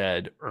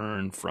 instead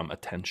earn from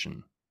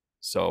attention.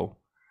 So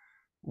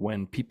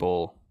when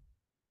people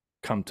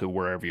come to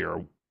wherever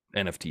your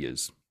NFT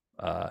is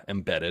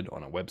embedded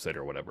on a website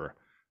or whatever,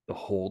 the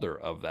holder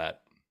of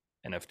that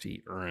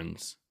NFT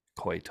earns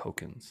Koi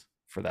tokens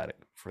for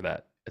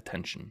that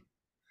attention.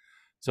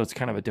 So it's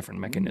kind of a different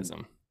Mm.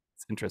 mechanism.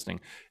 It's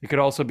interesting. It could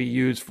also be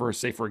used for,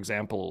 say, for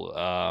example,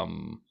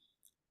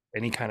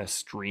 any kind of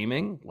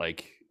streaming,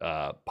 like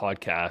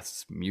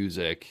podcasts,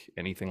 music,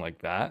 anything like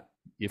that.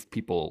 If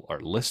people are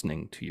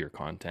listening to your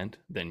content,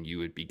 then you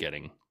would be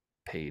getting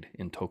paid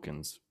in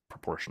tokens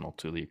proportional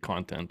to the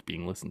content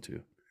being listened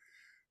to.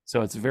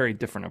 So it's a very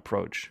different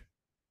approach.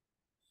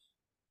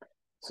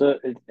 So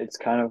it's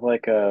kind of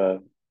like a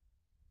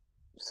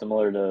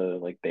similar to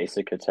like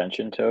basic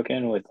attention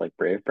token with like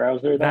Brave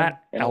browser then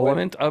That in a way.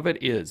 element of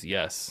it is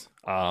yes.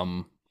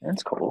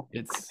 That's cool.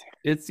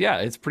 It's yeah,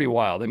 it's pretty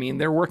wild. I mean,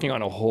 they're working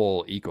on a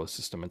whole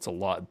ecosystem. It's a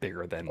lot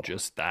bigger than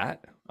just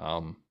that.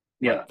 But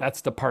Yeah. that's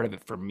the part of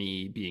it for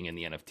me being in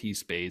the NFT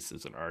space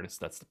as an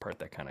artist. That's the part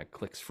that kind of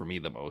clicks for me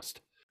the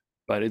most.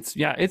 But it's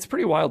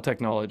pretty wild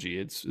technology.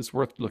 It's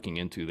worth looking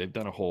into. They've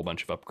done a whole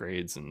bunch of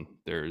upgrades, and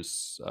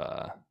there's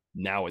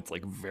now it's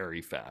like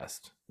very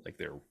fast. Like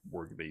they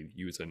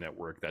use a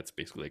network that's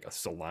basically like a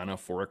Solana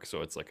fork,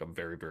 so it's like a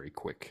very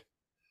quick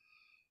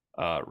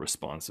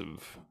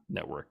responsive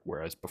network,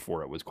 whereas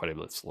before it was quite a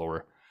bit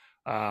slower.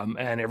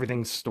 And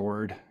everything's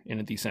stored in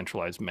a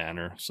decentralized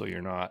manner, so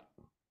you're not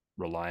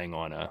relying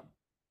on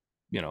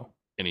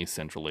any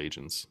central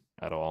agents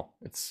at all.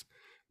 It's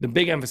the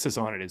big emphasis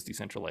on it is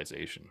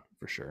decentralization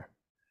for sure.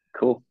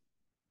 Cool.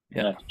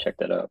 Yeah. Check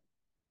that out.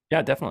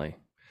 Yeah, definitely.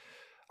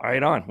 All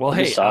right, on. Well, I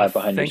hey, just saw it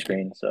behind your thank you.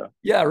 screen. So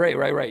Yeah,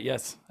 right.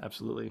 Yes,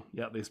 absolutely.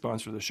 Yeah, they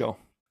sponsor the show.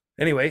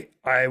 Anyway,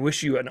 I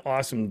wish you an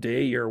awesome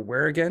day. You're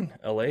where again?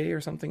 LA or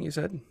something you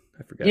said?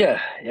 I forget.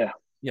 yeah.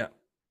 Yeah.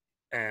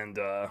 And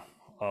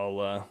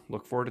I'll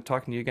look forward to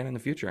talking to you again in the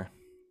future.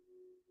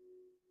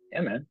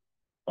 Yeah, man.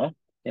 Well,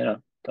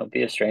 don't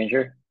be a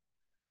stranger.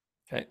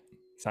 Okay.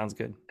 Sounds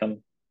good.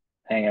 Come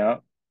hang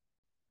out.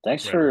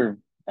 Thanks Right on. for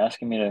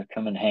asking me to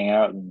come and hang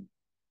out and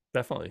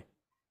Definitely.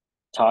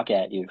 talk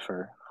at you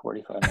for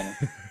 45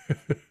 minutes.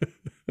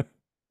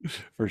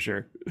 For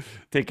sure.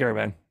 Take care,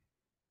 man.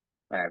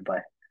 All right,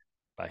 bye.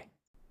 Bye.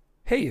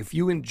 Hey, if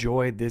you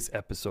enjoyed this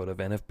episode of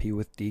NFP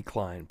with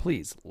Decline,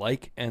 please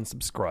like and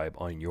subscribe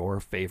on your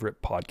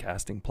favorite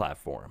podcasting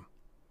platform.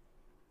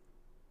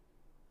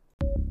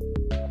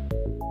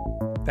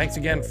 Thanks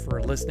again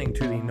for listening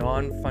to the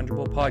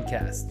Non-Fungible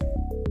Podcast.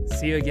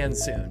 See you again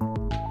soon.